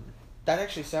 That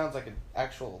actually sounds like an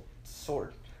actual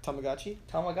sword. Tamagotchi?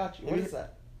 Tamagotchi. What is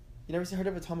that? You never heard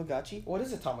of a Tamagotchi? What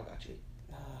is a Tamagotchi?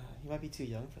 You might be too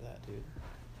young for that, dude.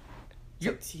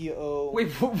 You T-O...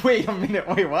 Wait a minute.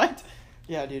 Wait, what?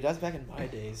 Yeah, dude, that's back in my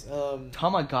days.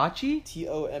 Tamagotchi?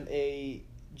 Tomagachi.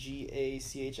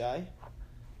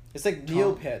 It's like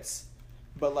Neopets,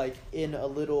 but like in a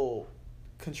little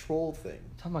control thing.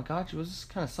 Tamagotchi? Was this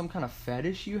some kind of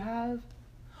fetish you have?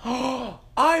 Oh,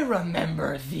 I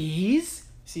remember these.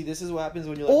 See, this is what happens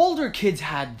when you're like... Older kids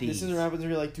had these. This is what happens when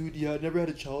you're like, dude, yeah, I never had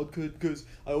a childhood because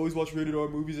I always watched rated R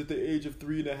movies at the age of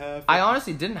 3.5. I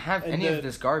honestly didn't have any of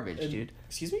this garbage, dude.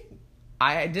 Excuse me?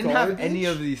 I didn't have any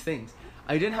of these things.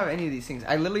 I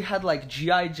literally had, like,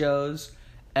 G.I. Joes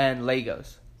and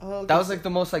Legos. Oh, okay. That was, like, the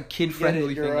most, like,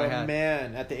 kid-friendly thing I had. You're a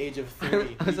man at the age of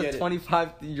 3. I was a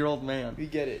 25-year-old man. We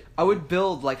get it. I would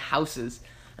build, like, houses.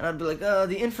 And I'd be like,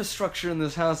 the infrastructure in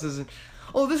this house isn't...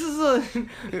 Oh, this is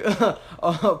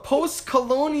a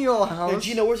post-colonial house. Hey,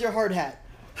 Gino, where's your hard hat?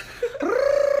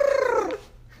 I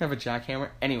have a jackhammer.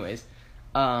 Anyways.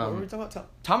 What were we talking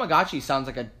about? Tamagotchi sounds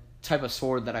like a type of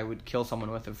sword that I would kill someone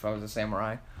with if I was a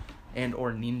samurai. And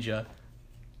or ninja.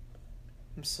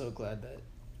 I'm so glad that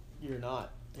you're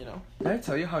not, you know. Did I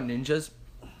tell you how ninjas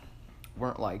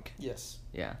weren't like... Yes.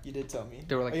 Yeah. You did tell me.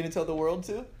 They were like... Are you going to tell the world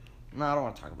too? No, I don't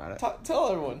want to talk about it. Tell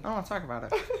everyone. I don't want to talk about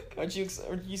it. Aren't you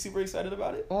super excited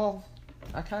about it? Well,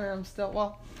 I kind of am still.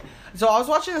 Well, so I was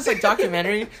watching this like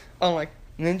documentary on like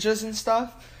ninjas and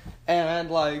stuff, and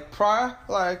like prior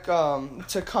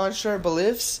to contrary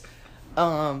beliefs,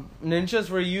 ninjas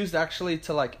were used actually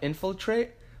to like infiltrate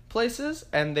places,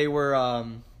 and they were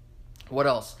what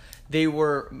else? They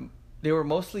were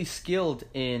mostly skilled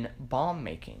in bomb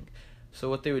making. So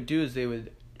what they would do is they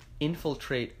would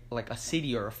infiltrate like a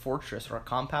city or a fortress or a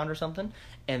compound or something,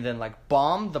 and then like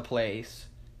bomb the place,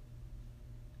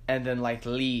 and then like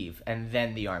leave, and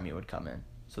then the army would come in.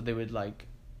 So they would like...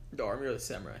 The army or the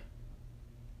samurai?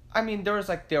 I mean, there was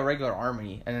like the regular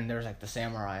army, and then there was like the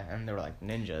samurai, and there were like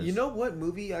ninjas. You know what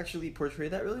movie actually portrayed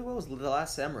that really well? It was The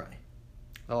Last Samurai.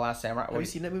 The Last Samurai? Have you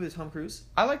seen that movie with Tom Cruise?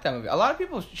 I like that movie. A lot of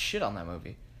people shit on that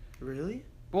movie. Really?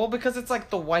 Well, because it's like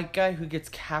the white guy who gets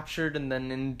captured and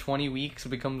then in 20 weeks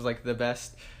becomes like the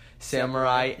best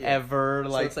samurai ever.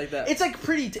 Like, so it's like that. It's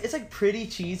like pretty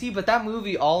cheesy, but that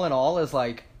movie all in all is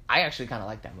like, I actually kind of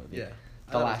like that movie. Yeah.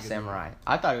 The Last Samurai. Movie.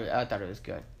 I thought it was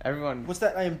good. Everyone. What's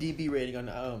that IMDb rating on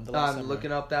The Last Samurai? I'm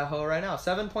looking up that hoe right now.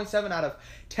 7.7 out of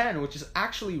 10, which is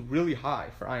actually really high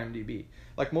for IMDb.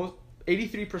 Like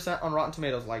 83% on Rotten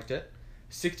Tomatoes liked it.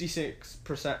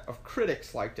 66% of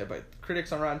critics liked it, but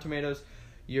critics on Rotten Tomatoes,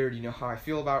 you already know how I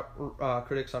feel about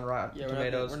critics on Rotten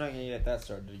Tomatoes. We're not gonna get that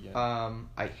started again.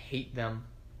 I hate them.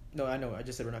 No, I know. I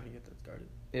just said we're not gonna get that started.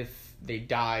 If they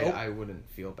died, I wouldn't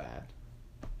feel bad.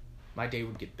 My day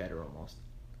would get better almost.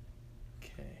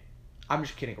 Okay. I'm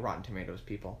just kidding. Rotten Tomatoes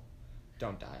people,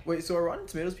 don't die. Wait, so are Rotten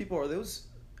Tomatoes people? Are those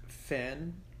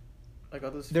fan? Like are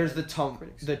those? There's fan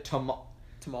critics.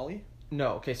 Tamale.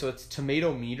 No, okay, so it's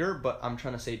tomato meter, but I'm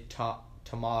trying to say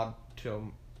tomatomer.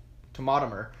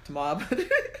 Tomatomer.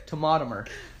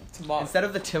 Instead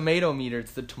of the tomato meter,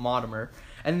 it's the tomatomer.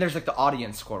 And there's like the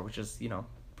audience score, which is, you know,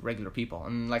 regular people.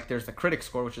 And like there's the critic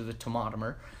score, which is the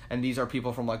tomatomer. And these are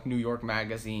people from like New York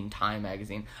Magazine, Time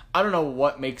Magazine. I don't know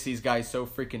what makes these guys so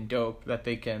freaking dope that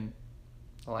they can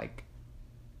like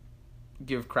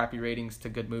give crappy ratings to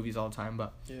good movies all the time,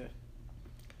 but yeah.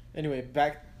 Anyway,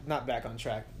 not back on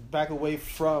track. Back away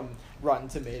from Rotten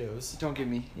Tomatoes. Don't give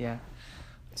me, yeah.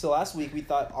 So last week we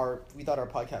thought our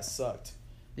podcast sucked.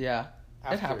 Yeah,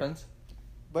 it happens.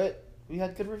 But we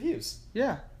had good reviews.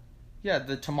 Yeah,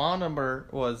 the tomatometer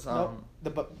was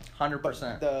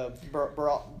 100%. The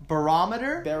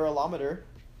barometer. Barometer.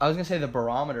 I was gonna say the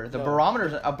barometer. The barometer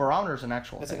is an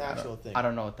actual thing. That's an actual thing. I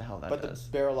don't know what the hell that is.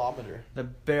 But the barometer. The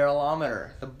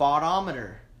barometer. The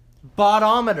bodometer.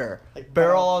 Bodometer. Like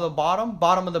barrel of the bottom.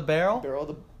 Bottom of the barrel. Barrel of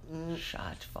the.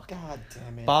 Shut fuck. God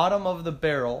damn it. Bottom of the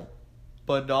barrel.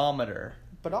 Bodometer.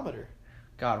 Bodometer.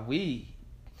 God, we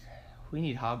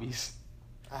need hobbies.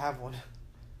 I have one.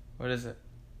 What is it?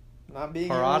 Not being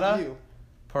Parada? here with you.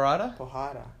 Parada?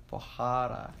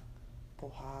 Pohara.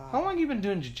 How long have you been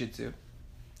doing jiu-jitsu?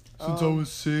 Since I was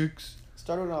 6.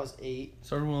 Started when I was 8.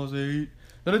 Started when I was 8.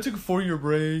 Then I took a 4-year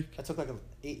break. I took like an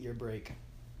 8-year break.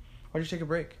 Why'd you take a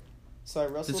break? So I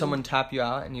wrestled. Did someone tap you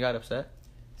out and you got upset?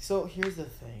 So here's the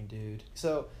thing, dude.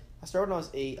 So I started when I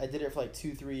was 8. I did it for like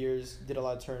 2-3 years. Did a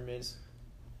lot of tournaments.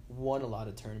 Won a lot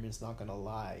of tournaments. Not gonna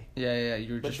lie. Yeah.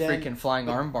 You were But just then- freaking flying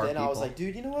armbar Then people. I was like,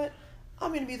 dude, you know what?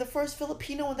 I'm gonna be the first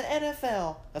Filipino in the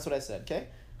NFL. That's what I said. Okay.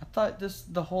 I thought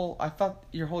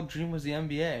your whole dream was the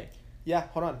NBA. Yeah.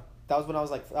 Hold on. That was when I was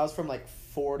like. That was from like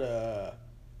 4 to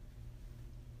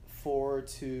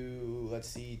let's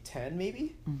see 10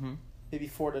 maybe. Mm-hmm. Maybe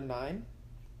 4 to 9.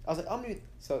 I was like, I'm gonna.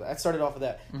 So I started off with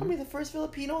that. I'm gonna be the first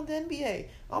Filipino in the NBA.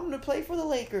 I'm gonna play for the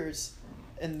Lakers.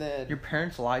 And then Your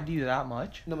parents lied to you that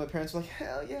much? no, my parents were like,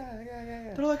 hell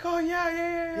yeah. They're like, oh yeah.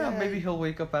 Yeah. Maybe he'll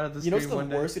wake up out of the You know stream what's one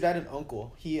the day. worst? Dude, I had an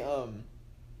uncle. He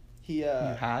You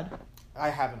had? I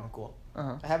have an uncle.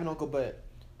 Uh-huh. I have an uncle, but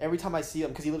every time I see him,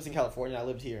 because he lives in California, I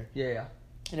lived here, Yeah.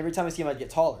 and every time I see him, I'd get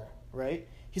taller. Right?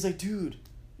 He's like, dude,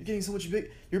 you're getting so much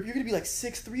big. You're gonna be like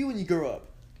 6'3" when you grow up.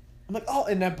 I'm like, oh,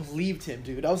 and I believed him,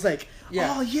 dude. I was like,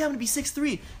 Yeah. oh yeah, I'm gonna be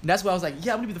 6'3", and that's why I was like,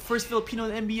 yeah, I'm gonna be the first Filipino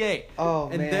in the NBA. Oh,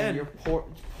 And man, then- your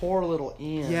poor little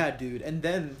Ian. Yeah, dude. And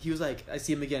then he was like, I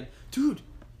see him again, dude,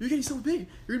 you're getting so big.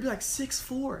 You're gonna be like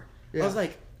 6'4". Yeah. I was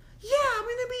like, yeah, I'm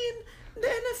gonna be in the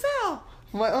NFL.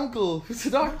 My uncle, who's a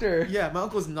doctor. Yeah, my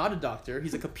uncle is not a doctor.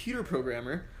 He's a computer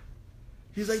programmer.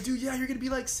 He's like, dude, yeah, you're gonna be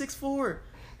like 6'4".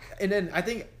 And then I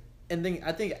think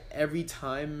every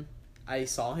time I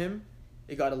saw him,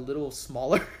 it got a little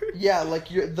smaller. Yeah, like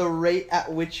the rate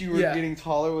at which you were Yeah. getting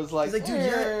taller was like. He's like, dude,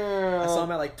 yeah. I saw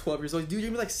him at like 12 years old. Dude,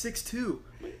 you're gonna be like 6'2".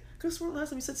 Could have sworn last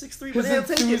time you said 6'3". His But hey, I'll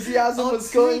take it. enthusiasm I'll was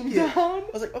going take it. down. I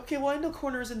was like, okay, well, I know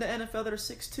corners in the NFL that are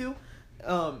 6'2".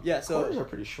 Yeah, so Corners are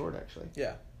pretty short, actually.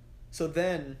 yeah.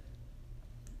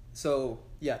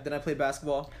 Then I played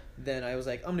basketball. Then I was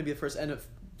like, I'm gonna be the first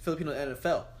Filipino in the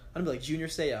NFL. I'm gonna be like Junior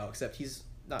Seau, except he's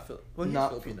not Filipino. He's Not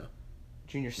Filipino.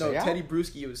 Junior No, Seau? Teddy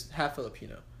Bruschi was half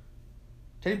Filipino.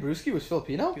 Teddy Bruschi was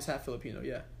Filipino? He was half Filipino,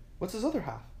 yeah. What's his other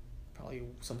half? Probably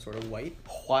some sort of white.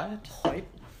 What? White?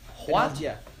 What?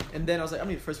 Yeah. And then I was like, I'm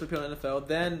gonna be the first Filipino in the NFL.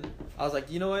 Then I was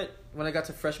like, you know what? When I got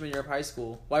to freshman year of high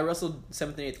school, I wrestled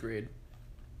 7th and 8th grade.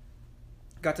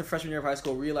 Got to freshman year of high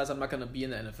school, realized I'm not gonna be in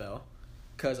the NFL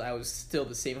because I was still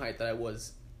the same height that I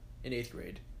was in 8th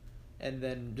grade. And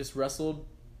then just wrestled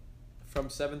from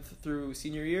 7th through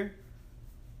senior year.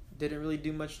 Didn't really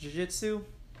do much jiu-jitsu.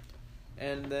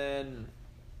 And then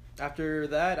after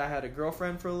that, I had a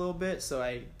girlfriend for a little bit, so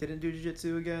I didn't do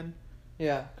jiu-jitsu again.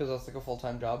 Yeah, because that's like a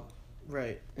full-time job.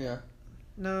 Right. Yeah.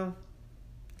 No.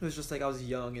 It was just like I was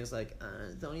young. It's like,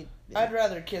 don't eat. I'd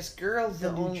rather kiss girls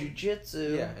than do Don't-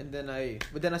 jujitsu. Yeah, and then I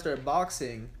started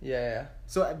boxing. Yeah.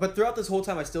 So, but throughout this whole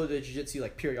time, I still did jiu-jitsu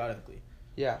like periodically,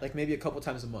 Yeah. like maybe a couple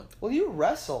times a month. Well, you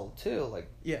wrestled too, like.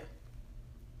 Yeah.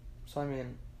 So I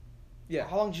mean. Yeah.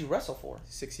 How long did you wrestle for?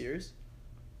 6 years.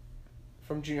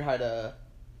 From junior high to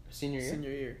senior year. Senior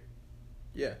year.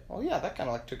 Yeah. Well, yeah, that kind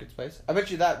of like took its place. I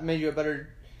bet you that made you a better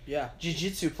Yeah.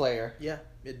 jiu-jitsu player. Yeah.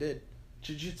 It did.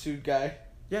 Jiu-jitsu guy.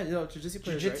 Yeah. You know, jiu-jitsu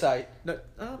players. Jiu-jitsu. Right? No.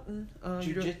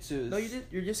 Jiu-jitsu. No, you did.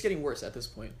 You're just getting worse at this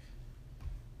point.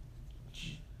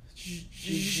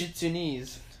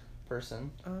 Jiu-jitsu-nese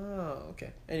person. Oh,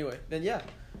 okay. Anyway, then yeah,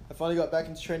 I finally got back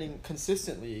into training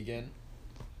consistently again.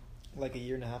 Like a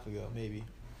year and a half ago, maybe.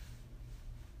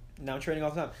 Now I'm training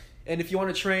all the time. And if you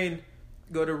want to train,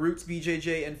 go to Roots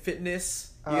BJJ and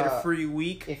Fitness. You get a free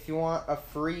week. If you want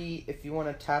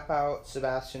to tap out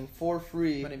Sebastian for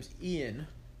free. My name's Ian.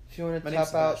 If you want My to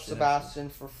name's tap out Sebastian, Sebastian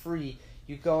for free,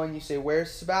 you go and you say,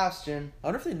 "Where's Sebastian?" I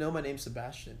wonder if they know my name's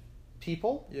Sebastian.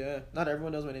 People? Yeah, not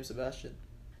everyone knows my name's Sebastian.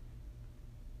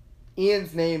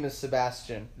 Ian's name is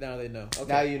Sebastian. Now they know.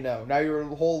 Okay. Now you know. Now your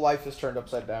whole life is turned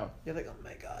upside down. You're like, oh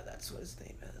my god, that's what his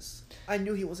name is. I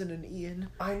knew he wasn't an Ian.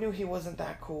 I knew he wasn't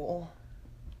that cool.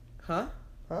 Huh?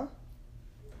 Huh?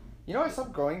 You know I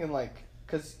stopped growing and like,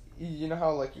 cause you know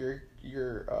how like your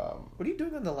What are you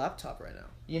doing on the laptop right now?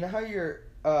 you know how your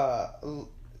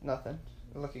nothing.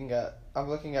 I'm looking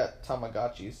at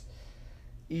Tamagotchis.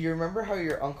 You remember how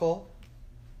your uncle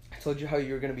told you how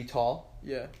you were gonna be tall?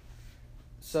 Yeah.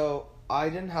 So I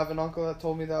didn't have an uncle that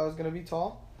told me that I was gonna be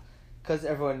tall, cause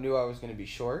everyone knew I was gonna be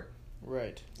short.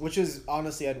 Right. Which is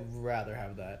honestly, I'd rather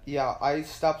have that. Yeah, I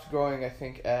stopped growing. I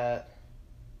think at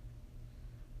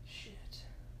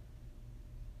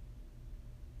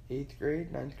 8th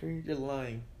grade, 9th grade. You're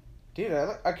lying. Dude,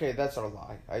 okay, that's not a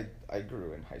lie. I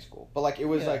grew in high school, but like it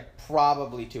was Yeah. like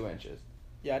probably 2 inches.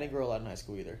 Yeah, I didn't grow a lot in high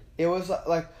school either. It was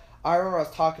like I remember I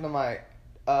was talking to my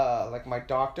my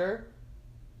doctor,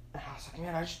 and I was like,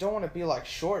 man, I just don't want to be like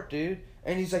short, dude.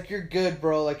 And he's like, you're good,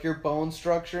 bro. Like your bone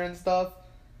structure and stuff,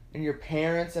 and your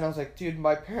parents. And I was like, dude,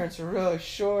 my parents are really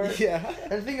short. Yeah.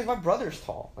 And the thing is, my brother's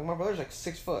tall. Like my brother's like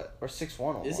 6 foot or 6'1"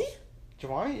 almost. Is he?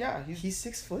 Giovanni, yeah, He's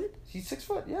 6 foot. he's 6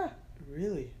 foot. Yeah,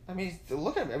 Really? I mean,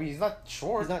 look at him. I mean, he's not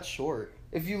short. He's not short.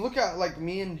 If you look at like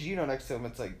me and Gino next to him,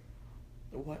 it's like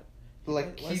What?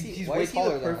 like Why is he's why way is he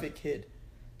taller the than perfect kid?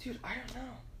 Dude, I don't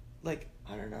know. Like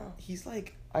I don't know. he's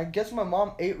like. I guess my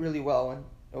mom ate really well, and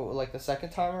like the second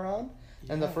time around,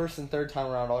 and the Yeah. first and third time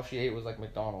around, all she ate was like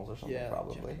McDonald's or something, Yeah,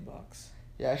 probably. Jack in the Box.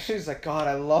 Yeah, she was like, God,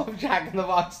 I love Jack in the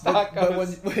Box But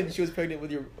tacos. when she was pregnant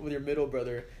with your middle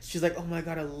brother, she's like, oh my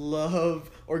God, I love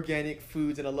organic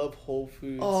foods and I love whole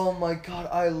foods. Oh my God,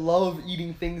 I love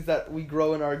eating things that we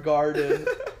grow in our garden.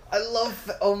 I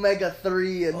love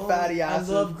omega-3 and fatty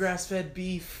acids. I love grass-fed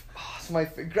beef. Oh, it's my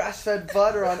grass-fed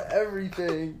butter on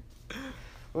everything.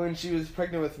 When she was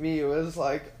pregnant with me, it was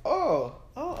like, oh,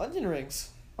 Onion rings.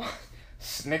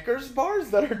 Snickers bars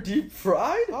that are deep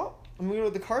fried? Oh, I'm going to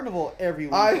the carnival every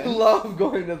weekend. I love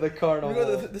going to the We carnival.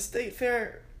 go to the state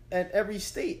fair at every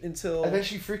state until. And then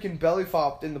she freaking belly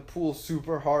flopped in the pool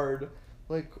super hard.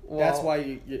 Like, wow. That's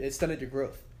why it stunted your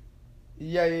growth.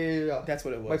 Yeah. That's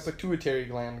what it My was. pituitary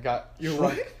gland got Your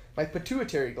shrunk. what? My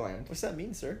pituitary gland. What's that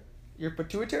mean, sir? Your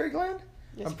pituitary gland?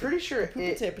 Yes, I'm pretty sure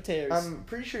Pituitaries. I'm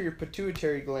pretty sure your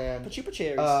pituitary gland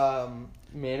Pituitaries.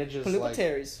 manages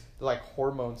Palupitaries. like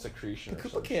hormone secretion or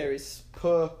something. Pituitaries.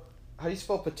 How do you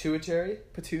spell pituitary?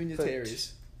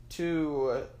 Pituitaries.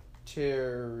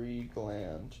 Pituitary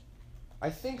gland. I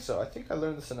think so. I think I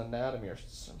learned this in anatomy or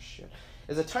some shit.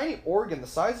 Is a tiny organ the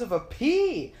size of a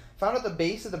pea found at the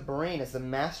base of the brain as the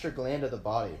master gland of the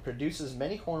body. It produces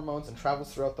many hormones and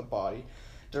travels throughout the body,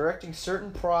 directing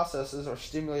certain processes or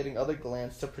stimulating other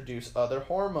glands to produce other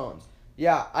hormones.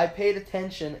 Yeah, I paid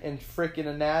attention in frickin'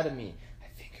 anatomy. I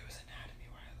think it was anatomy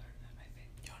where I learned that, I think.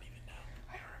 You don't even know.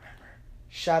 I don't remember.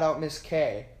 Shout out Miss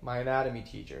K, my anatomy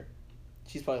teacher.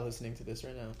 She's probably listening to this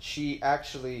right now. She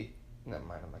actually... Never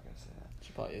mind, I'm not going to say that.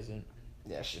 She probably isn't.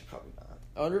 Yeah, she's probably not.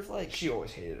 I wonder if like. She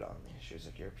always hated on me. She was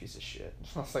like, you're a piece of shit.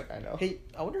 I was like, I know. Hey,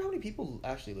 I wonder how many people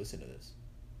actually listen to this.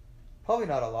 Probably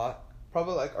not a lot.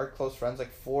 Probably like our close friends,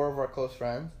 like 4 of our close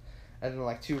friends. And then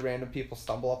like 2 random people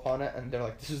stumble upon it and they're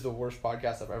like, this is the worst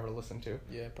podcast I've ever listened to.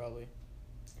 Yeah, probably.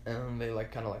 And then they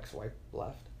like kind of like swipe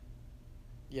left.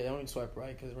 Yeah, they don't even swipe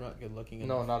right because we're not good looking.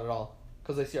 No, not at all.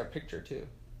 Because they see our picture too.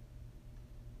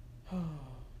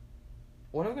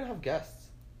 When are we going to have guests?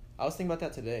 I was thinking about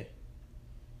that today.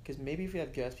 Because maybe if we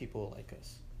have guests, people will like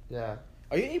us. Yeah.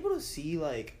 Are you able to see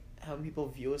like how many people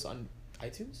view us on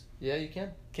iTunes? Yeah, you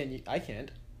can. Can you? I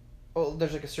can't. Oh,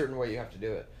 there's like a certain way you have to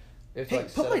do it. You have to, Hey,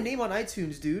 like, put set my up- name on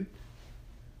iTunes, dude.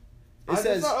 It It's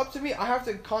says not up to me. I have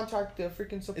to contact the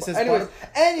freaking support. says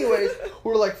Anyways,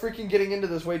 we're like freaking getting into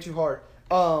this way too hard.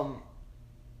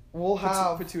 We'll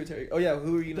have pituitary. Oh yeah,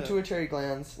 who are you gonna? pituitary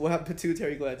glands. We'll have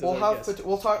pituitary glands. as We'll our have guest.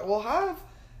 we'll have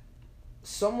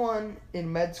someone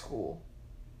in med school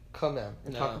come in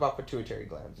and talk No. about pituitary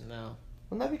glands. No.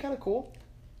 Wouldn't that be kind of cool?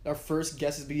 Our first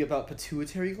guest is be about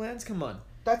pituitary glands. Come on.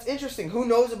 That's interesting. Who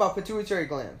knows about pituitary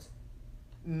glands?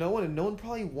 No one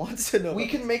probably wants to know. We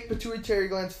can make pituitary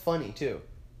glands funny too.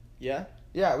 Yeah.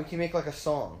 Yeah, we can make like a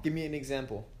song. Give me an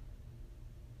example.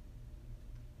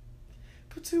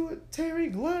 Pituitary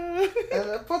gland. And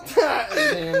then put that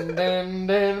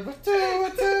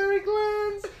pituitary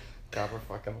glands. God, we're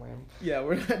fucking lame. Yeah,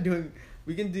 we're not doing.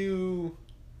 We can do.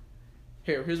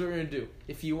 Here's what we're gonna do.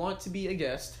 If you want to be a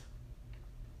guest,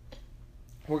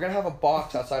 We're gonna have a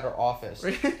box outside our office,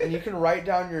 and you can write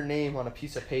down your name on a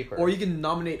piece of paper. or you can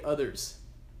nominate others.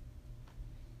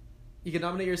 You can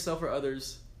nominate yourself or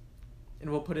others, and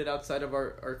we'll put it outside of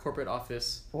our corporate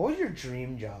office. What would your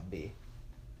dream job be?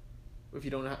 If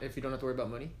you don't have to worry about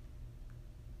money.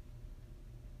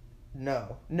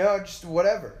 No, just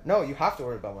whatever. No, you have to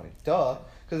worry about money. Duh.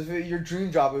 Because if your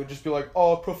dream job, it would just be like,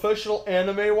 oh, professional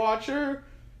anime watcher,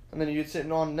 and then you'd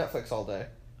sitting on Netflix all day.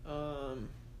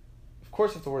 Of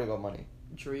course, you have to worry about money.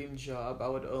 Dream job. I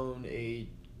would own a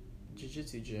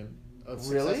jiu-jitsu gym. A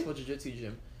Really? successful jiu-jitsu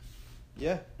gym.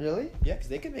 Yeah. Really? Yeah, because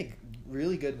they can make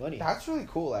really good money. That's really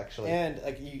cool, actually.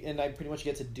 And I pretty much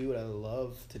get to do what I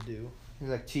love to do. You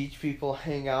like teach people,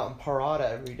 hang out in Parada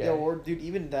every day. Yeah, or dude,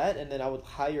 even that, and then I would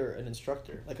hire an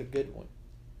instructor, like a good one,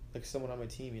 like someone on my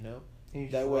team, you know. You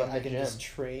just That way run I the can gym.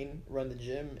 just run the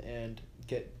gym, and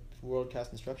get world class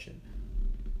instruction.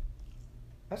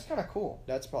 That's kind of cool.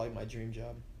 That's probably my dream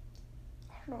job,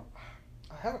 I don't know.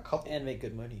 I have a couple. and make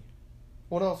good money.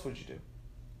 What else would you do?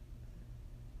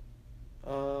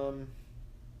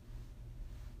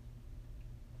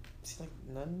 See, like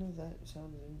none of that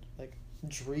sounds like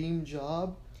dream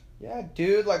job. Yeah,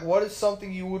 dude. Like, what is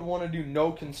something you would want to do?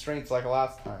 No constraints, like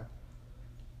last time.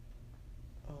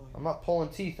 Oh, I'm not pulling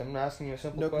teeth. I'm asking you a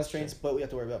simple no question. constraints, but we have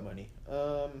to worry about money.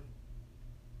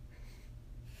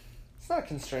 It's not a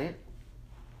constraint.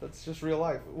 That's just real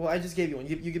life. Well, I just gave you one.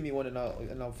 You give me one, and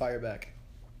I'll fire back.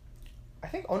 I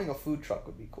think owning a food truck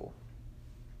would be cool.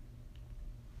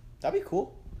 That'd be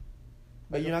cool.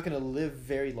 But you're not gonna live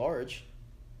very large.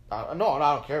 No,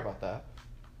 I don't care about that.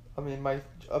 I mean, my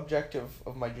objective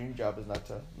of my dream job is not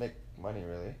to make money,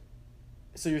 really.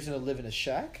 So you're just gonna live in a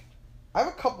shack? I have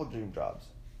a couple dream jobs.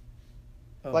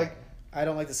 Oh, Like, I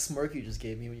don't like the smirk you just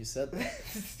gave me when you said that.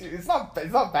 it's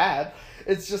not bad.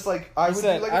 It's just like I You would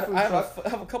said, do like a food truck. I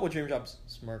have a couple dream jobs.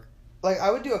 Smirk. Like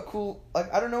I would do a cool,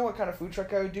 like I don't know what kind of food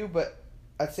truck I would do, but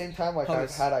at the same time, like I've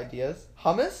Hummus. had ideas.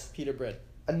 Hummus? Pita bread.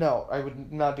 No, I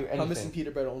would not do anything. Hummus and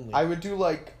pita bread only. I would do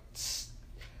like,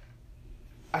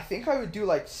 I think I would do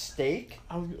like steak.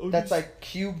 That's like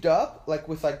cubed up, like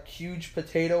with like huge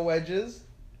potato wedges,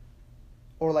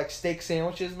 or like steak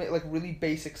sandwiches, like really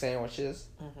basic sandwiches,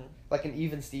 like an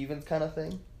Even Stevens kind of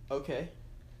thing. Okay.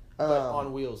 But Um,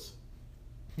 on wheels.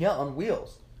 Yeah, on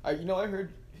wheels. I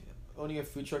heard owning a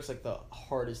food truck's like the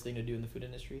hardest thing to do in the food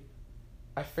industry.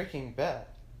 I freaking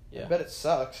bet. Yeah. I bet it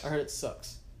sucks. I heard it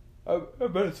sucks. I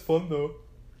bet it's fun though.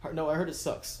 No, I heard it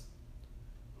sucks.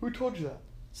 Who told you that?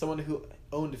 Someone who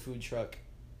owned a food truck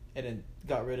and then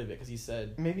got rid of it because he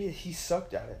said, Maybe he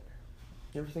sucked at it.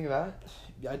 You ever think of that?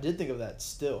 I did think of that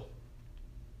still.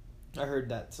 I heard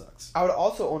that sucks. I would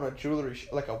also own a jewelry,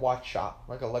 like a watch shop,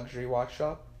 like a luxury watch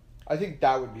shop. I think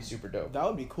that would be super dope. That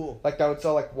would be cool. Like that would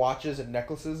sell like watches and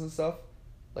necklaces and stuff,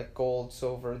 like gold,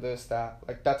 silver, this, that.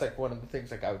 Like that's like one of the things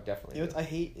like I would definitely. You know do. what I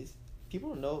hate is people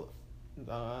don't know.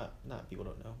 Not people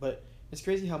don't know, but it's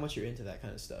crazy how much you're into that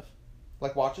kind of stuff.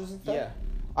 Like watches and stuff. Yeah,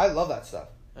 I love that stuff.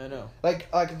 I know. Like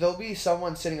there'll be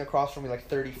someone sitting across from me like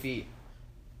 30 feet,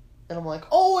 and I'm like,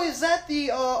 oh, is that the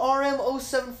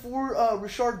RM074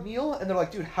 Richard Mille? And they're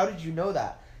like, dude, how did you know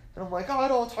that? And I'm like, oh, I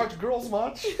don't talk to girls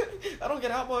much. I don't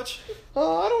get out much.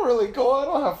 I don't really go. I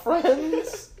don't have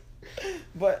friends.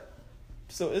 But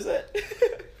so is it?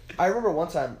 I remember one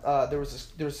time there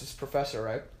was this professor,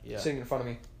 right? Yeah. Sitting in front of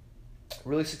me,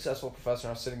 really successful professor.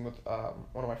 And I was sitting with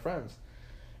one of my friends,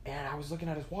 and I was looking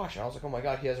at his watch, and I was like, oh my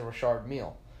god, he has a Richard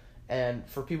Mille. And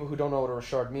for people who don't know what a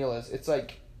Richard Mille is, it's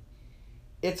like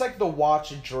the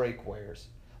watch Drake wears.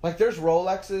 Like there's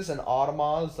Rolexes and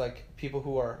Audemars, like people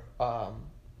who are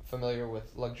familiar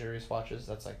with luxurious watches.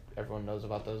 That's like everyone knows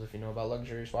about those if you know about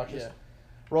luxurious watches. Yeah.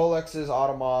 Rolexes,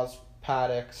 Audemars,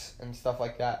 Pateks, and stuff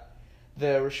like that.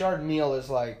 The Richard Mille is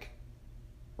like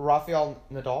Rafael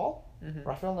Nadal. Mm-hmm.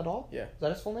 Rafael Nadal? Yeah. Is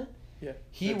that his full name? Yeah.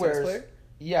 He The tennis wears. player?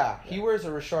 Yeah, he Yeah. wears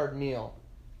a Richard Mille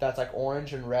that's like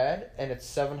orange and red, and it's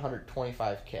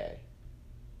 $725K.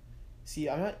 See,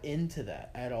 I'm not into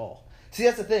that at all. See,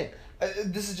 that's the thing.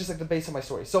 This is just like the base of my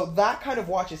story. So that kind of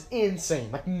watch is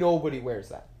insane. Like nobody wears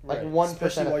that. Like Right. 1%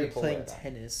 Especially of while you're people playing wear that.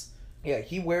 tennis. Yeah,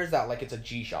 he wears that like it's a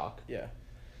G-Shock. Yeah.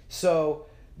 So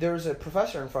there was a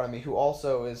professor in front of me who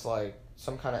also is like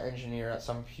some kind of engineer at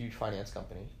some huge finance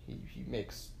company. He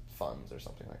makes funds or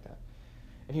something like that.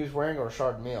 And he was wearing a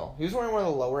Richard Mille. He was wearing one of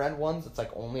the lower end ones. It's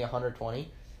like only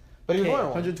 120. But he was Okay, wearing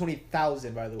one.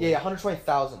 120,000 by the way. Yeah,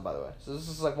 120,000 by the way. So this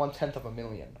is like 1/10 of a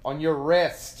million on your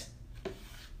wrist.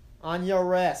 On your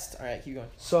rest. All right, keep going.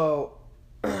 So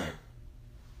I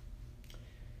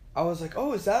was like,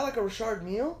 "Oh, is that like a Richard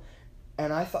Mille?"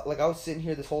 And I thought, like, I was sitting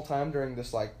here this whole time during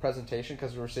this like presentation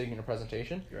because we were sitting in a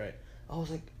presentation. You're right. I was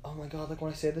like, "Oh my god!" Like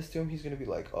when I say this to him, he's gonna be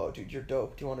like, "Oh, dude, you're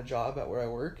dope. Do you want a job at where I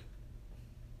work?"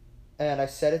 And I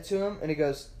said it to him, and he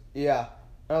goes, "Yeah."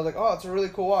 And I was like, "Oh, it's a really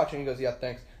cool watch." And he goes, "Yeah,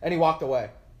 thanks." And he walked away,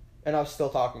 and I was still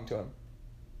talking to him.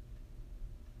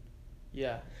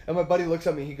 Yeah. And my buddy looks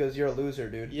at me. He goes, "You're a loser,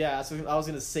 dude." Yeah, so I was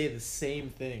going to say the same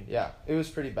thing. Yeah, it was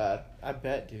pretty bad. I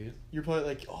bet, dude. You're probably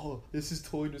like, oh, this is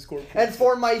totally to score points. And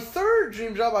for my third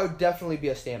dream job, I would definitely be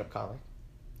a stand-up comic.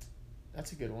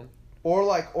 That's a good one. Or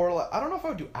like, I don't know if I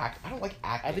would do act. I don't like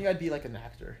acting. I think I'd be like an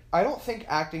actor. I don't think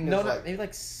acting is No, like. not maybe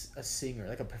like a singer,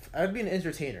 like I'd be an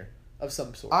entertainer of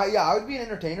some sort. I would be an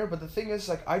entertainer, but the thing is,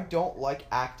 like, I don't like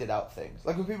acted out things.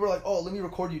 Like when people are like, "Oh, let me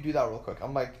record you do that real quick,"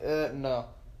 I'm like, no.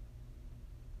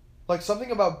 Like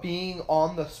something about being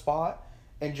on the spot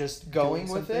and just going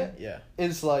Doing with something? it Yeah.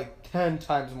 is like 10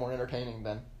 times more entertaining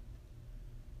than.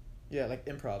 Yeah, like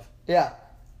improv. Yeah.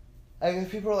 I mean,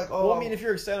 people are like, "Oh." Well, I mean, if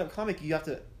you're a stand-up comic, you have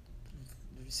to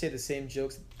say the same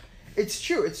jokes. It's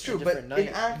true, it's true, but different night, in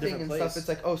acting different and place. stuff, it's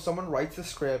like, oh, someone writes the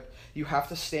script, you have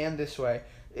to stand this way.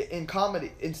 In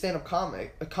comedy, in stand-up comedy,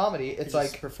 it's You're just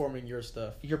like performing your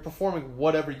stuff. you're performing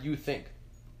whatever you think.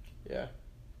 Yeah.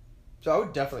 So I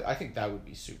would definitely, I think that would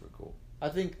be super cool. I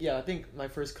think my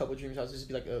first couple dreams I was just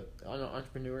be like an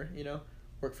entrepreneur, you know?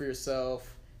 Work for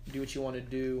yourself, do what you want to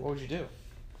do. What would you do?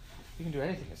 You can do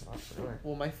anything as an entrepreneur.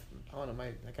 Well, I don't know.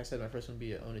 Like I said, my first one would be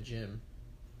to own a gym.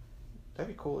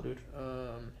 That'd be cool, dude.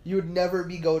 Um, You would never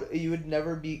be You would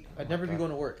never be. I'd never be going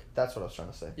to work. That's what I was trying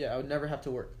to say. Yeah, I would never have to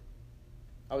work.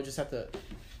 I would just have to.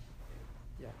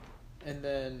 Yeah, and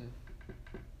then,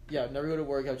 yeah, I'd never go to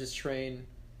work. I would just train,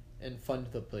 and fund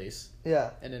the place,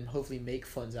 Yeah. and then hopefully make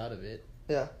funds out of it.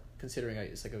 Yeah. Considering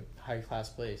it's like a high class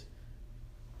place,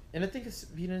 and I think it's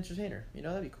being an entertainer. You know,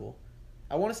 that'd be cool.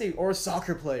 I want to say, or a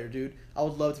soccer player, dude. I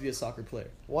would love to be a soccer player.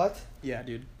 What? Yeah,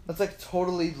 dude. That's like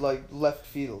totally like left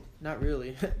field. Not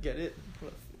really. Get it?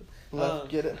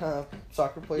 Get it? Huh?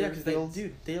 Soccer players. Yeah, because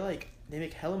they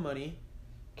make hella money.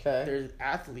 Okay. They're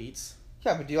athletes.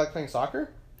 Yeah, but do you like playing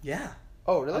soccer? Yeah.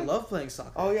 Oh, really? I love playing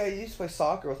soccer. Oh yeah, you used to play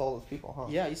soccer with all those people, huh?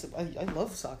 Yeah, I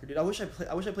love soccer, dude. I wish I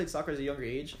played soccer at a younger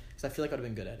age because I feel like I'd have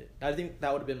been good at it. I think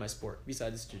that would have been my sport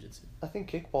besides jiu-jitsu. I think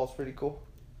kickball's pretty cool.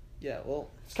 Yeah, well,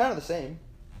 It's kind of the same.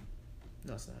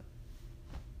 no, it's not.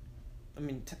 I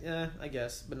mean, yeah, I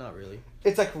guess, but not really.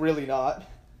 It's like really not.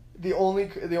 The only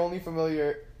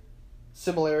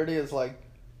similarity is like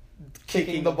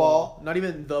kicking the ball. Not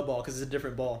even the ball because it's a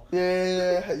different ball.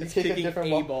 Yeah. You It's kick a kicking different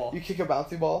a ball. ball. You kick a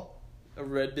bouncy ball. A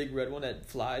big red one that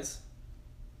flies.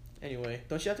 Anyway,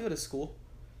 don't you have to go to school?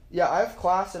 Yeah, I have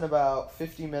class in about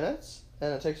 50 minutes,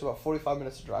 and it takes about 45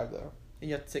 minutes to drive there. And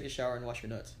you have to take a shower and wash your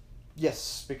nuts.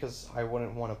 Yes, because I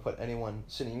wouldn't want to put anyone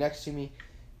sitting next to me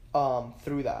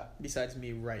through that. Besides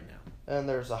me right now. And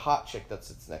there's a hot chick that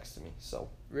sits next to me, so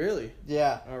Really?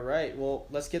 yeah. All right. Well,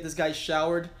 let's get this guy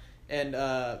showered and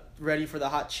ready for the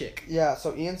hot chick. Yeah,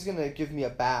 so Ian's gonna give me a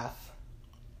bath.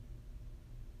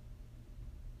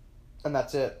 And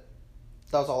that's it.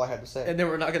 That was all I had to say. And then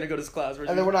we're not gonna go to class. And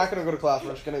then we're not gonna go to class,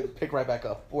 we're just gonna pick right back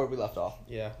up where we left off.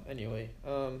 Yeah. Anyway,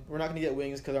 we're not gonna get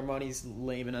wings because Armani's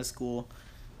lame in at school,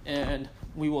 and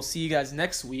we will see you guys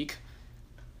next week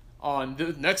on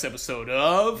the next episode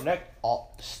of.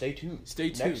 Stay tuned. Stay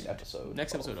tuned.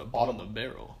 Next episode of Bottom of the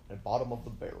Barrel. The bottom of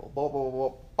the barrel.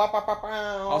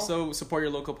 Also, support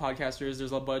your local podcasters.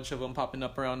 There's a bunch of them popping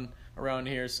up around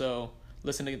here, so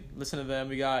listen to them.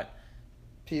 We got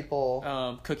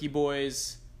people. Cookie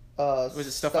Boys. Was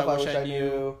it Stuff I Wish I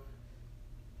Knew?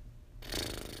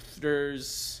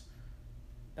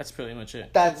 That's pretty much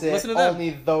it. That's it. Listen to them.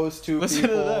 Only those two Listen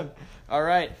people. to them. All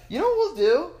right. You know what we'll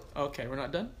do? Okay, we're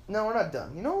not done. No, we're not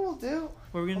done. You know what we'll do?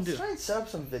 What are we gonna Let's do? try and set up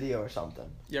some video or something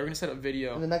Yeah, we're gonna set up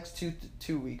video. in the next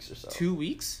two weeks or so. 2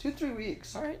 weeks? 2-3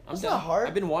 weeks. All right, I'm It's down. not hard.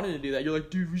 I've been wanting to do that. You're like,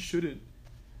 dude, we shouldn't.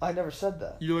 I never said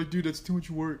that. You're like, dude, that's too much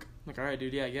work. I'm like, all right,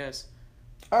 dude. Yeah, I guess.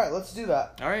 All right, let's do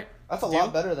that. All right. That's a Deal?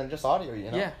 lot better than just audio, you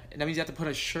know? Yeah, and that means you have to put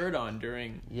a shirt on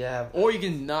during, Yeah. or you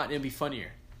can not. It'd be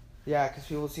funnier. Yeah, because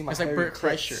people will see my It's like hairy Bert tits.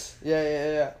 Kreischer.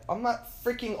 Yeah. I'm not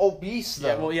freaking obese, though.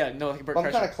 Yeah. Well, yeah. No, like Bert I'm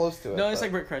Kreischer. kind of close to it. No, it's but-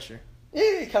 like Bert Kreischer. Yeah,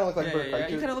 you kind of look like Yeah, Bert yeah, yeah.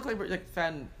 Kreischer. You kind of look like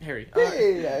fat and hairy.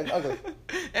 Yeah, and ugly.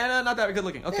 And not that good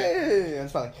looking. Okay. Yeah,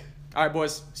 it's fine. All right,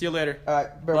 boys. See you later. All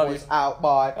right, Bear Love Boys you. out.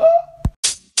 Bye.